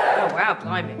 Oh, wow,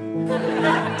 blimey.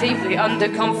 Deeply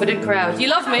underconfident crowd. You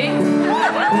love me?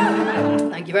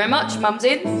 Thank you very much. Mum's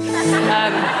in.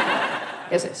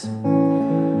 Here's this.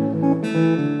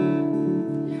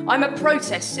 I'm a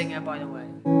protest singer, by the way.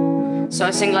 So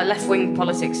I sing like left-wing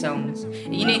politics songs.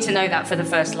 You need to know that for the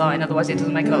first line, otherwise it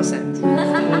doesn't make a lot of sense.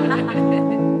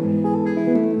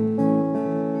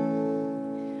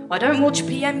 I don't watch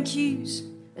PMQs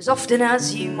as often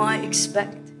as you might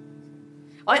expect.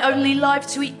 I only live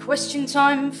tweet question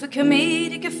time for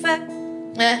comedic effect.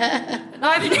 And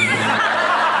I've...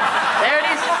 There it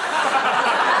is.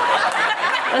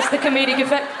 That's the comedic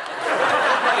effect.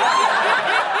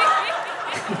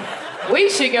 We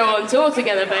should go on tour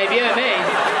together, baby, you and me.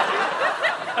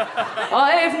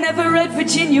 I've never read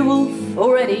Virginia Woolf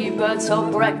or any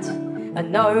Bertolt Brecht,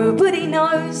 and nobody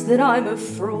knows that I'm a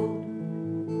fraud.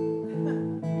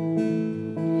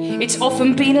 It's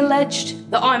often been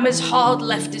alleged that I'm as hard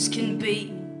left as can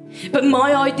be, but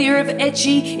my idea of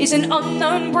edgy is an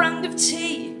unknown brand of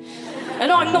tea,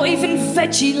 and I'm not even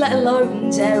veggie, let alone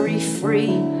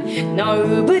dairy-free.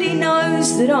 Nobody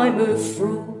knows that I'm a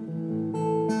fraud.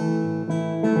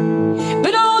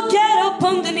 But I'll get up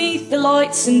underneath the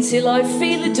lights until I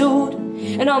feel adored,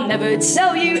 and I'll never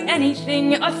tell you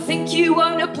anything I think you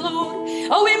won't applaud.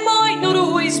 Oh, it might not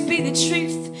always be the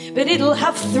truth, but it'll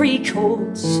have 3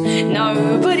 chords.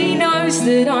 Nobody knows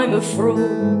that I'm a fraud.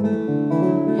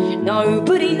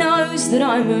 Nobody knows that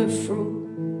I'm a fraud.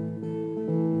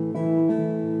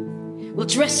 Well,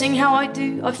 dressing how I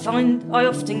do, I find I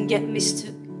often get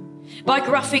mistook by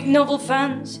graphic novel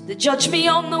fans that judge me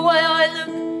on the way I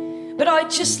look. But I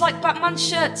just like Batman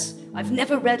shirts, I've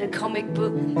never read a comic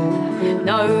book.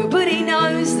 Nobody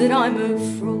knows that I'm a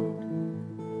fraud.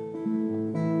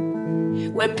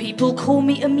 When people call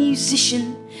me a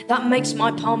musician, that makes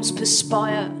my palms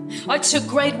perspire. I took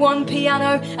grade 1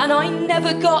 piano and I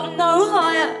never got no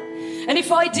higher. And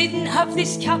if I didn't have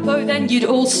this capo, then you'd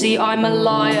all see I'm a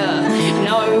liar.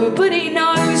 Nobody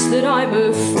knows that I'm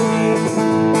a fool.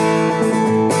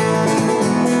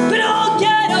 But I'll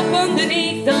get up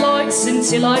underneath the lights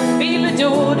until I feel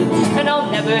adored. And I'll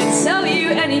never tell you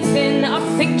anything I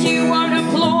think you won't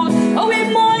applaud. Oh,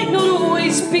 it might not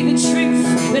always be the truth,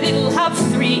 but it'll have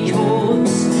 3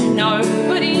 chords.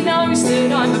 Nobody knows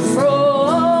that I'm a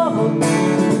fraud.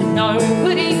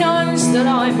 Nobody knows that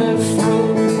I'm a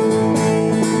fraud.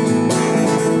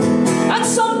 And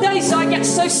some days I get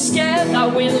so scared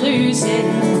that we're losing.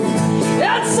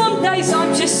 And some days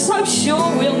I'm just so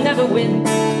sure we'll never win.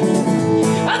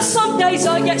 And some days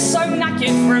I get so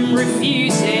knackered from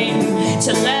refusing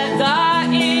to let that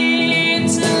in,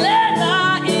 to let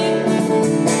that in.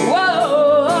 Whoa.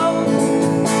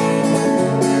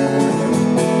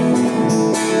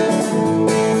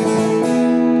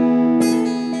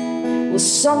 Well,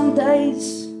 some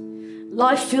days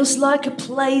life feels like a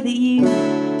play that you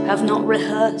have not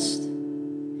rehearsed.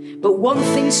 But one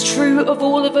thing's true of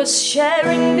all of us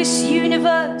sharing this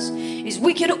universe, is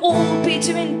we could all be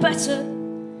doing better,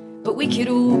 but we could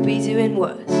all be doing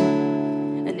worse.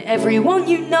 And everyone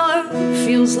you know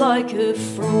feels like a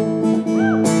fraud.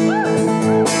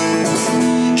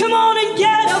 Come on and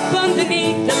get up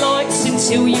underneath the lights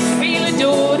until you feel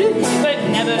adored, but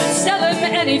never tell them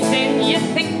anything you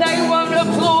think they won't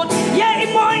applaud. Yeah,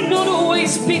 it might not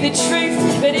always be the truth,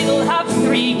 but it'll have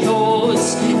 3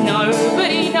 chords.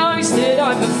 Nobody knows that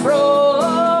I'm a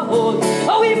fraud.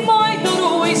 Oh, it might not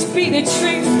always be the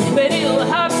truth, but it'll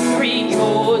have 3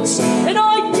 chords. And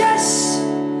I guess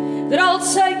that I'll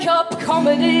take up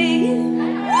comedy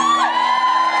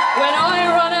when I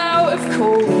run out of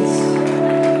chords.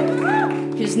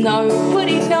 'Cause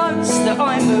nobody knows that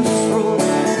I'm a fraud.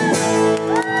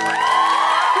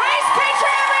 Grace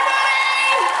Petrie, everybody!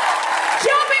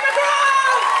 Njambi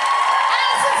McGrath!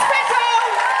 Alison Spittle!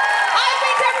 I've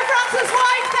been Deborah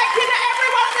Francis-White. Thank you to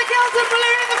everyone at the Guilty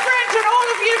Balloon in the Fringe and all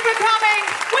of you for coming.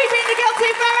 We've been the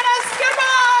Guilty Feminists.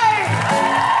 Goodbye!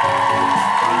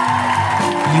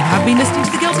 You have been listening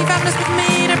to the Guilty Feminist with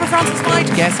me, Deborah Francis-White,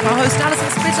 guest co-host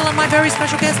Alison Spittle, and my very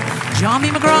special guest,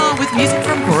 Njambi McGrath, with music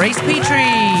from Grace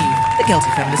Petrie. The Guilty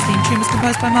Feminist theme tune was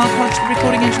composed by Mark Hodge. The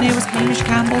recording engineer was Hamish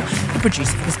Campbell. The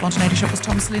producer for The Spontaneity Shop was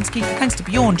Tom Selinsky. Thanks to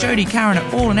Bjorn, Jodie, Karen,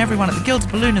 and all and everyone at the Guilty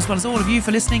Balloon, as well as all of you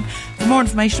for listening. For more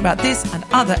information about this and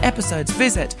other episodes,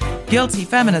 visit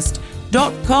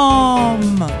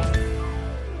guiltyfeminist.com.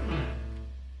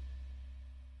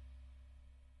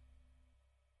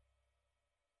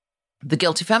 The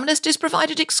Guilty Feminist is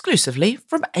provided exclusively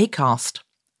from Acast.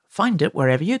 Find it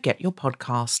wherever you get your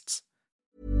podcasts.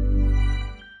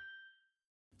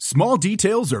 Small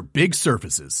details are big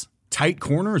surfaces. Tight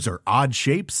corners are odd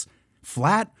shapes.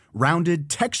 Flat, rounded,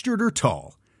 textured, or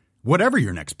tall. Whatever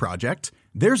your next project,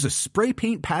 there's a spray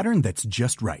paint pattern that's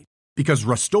just right. Because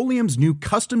Rust-Oleum's new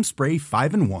Custom Spray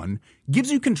 5-in-1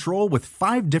 gives you control with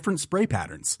 5 different spray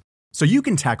patterns. So you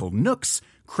can tackle nooks,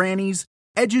 crannies,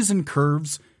 edges, and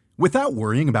curves without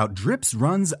worrying about drips,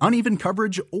 runs, uneven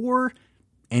coverage, or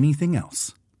anything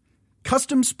else.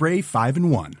 Custom Spray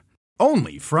 5-in-1.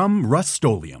 Only from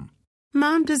Rust-Oleum.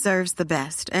 Mom deserves the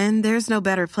best, and there's no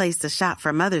better place to shop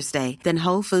for Mother's Day than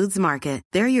Whole Foods Market.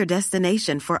 They're your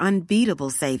destination for unbeatable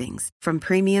savings, from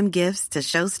premium gifts to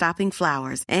show-stopping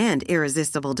flowers and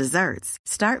irresistible desserts.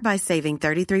 Start by saving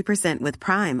 33% with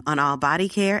Prime on all body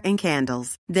care and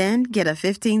candles. Then get a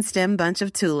 15-stem bunch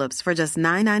of tulips for just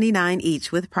 $9.99 each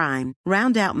with Prime.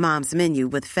 Round out Mom's menu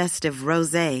with festive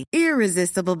rosé,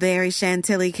 irresistible berry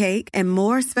chantilly cake, and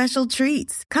more special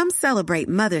treats. Come celebrate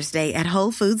Mother's Day at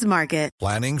Whole Foods Market.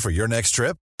 Planning for your next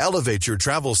trip? Elevate your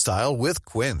travel style with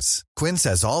Quince. Quince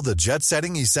has all the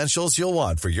jet-setting essentials you'll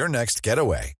want for your next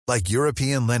getaway, like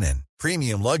European linen,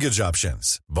 premium luggage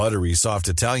options, buttery soft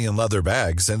Italian leather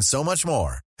bags, and so much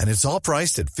more. And it's all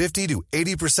priced at 50 to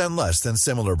 80% less than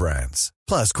similar brands.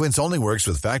 Plus, Quince only works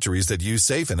with factories that use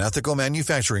safe and ethical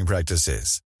manufacturing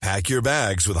practices. Pack your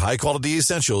bags with high-quality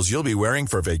essentials you'll be wearing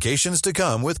for vacations to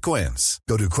come with Quince.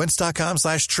 Go to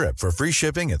quince.com/trip for free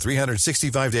shipping and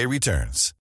 365-day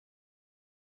returns.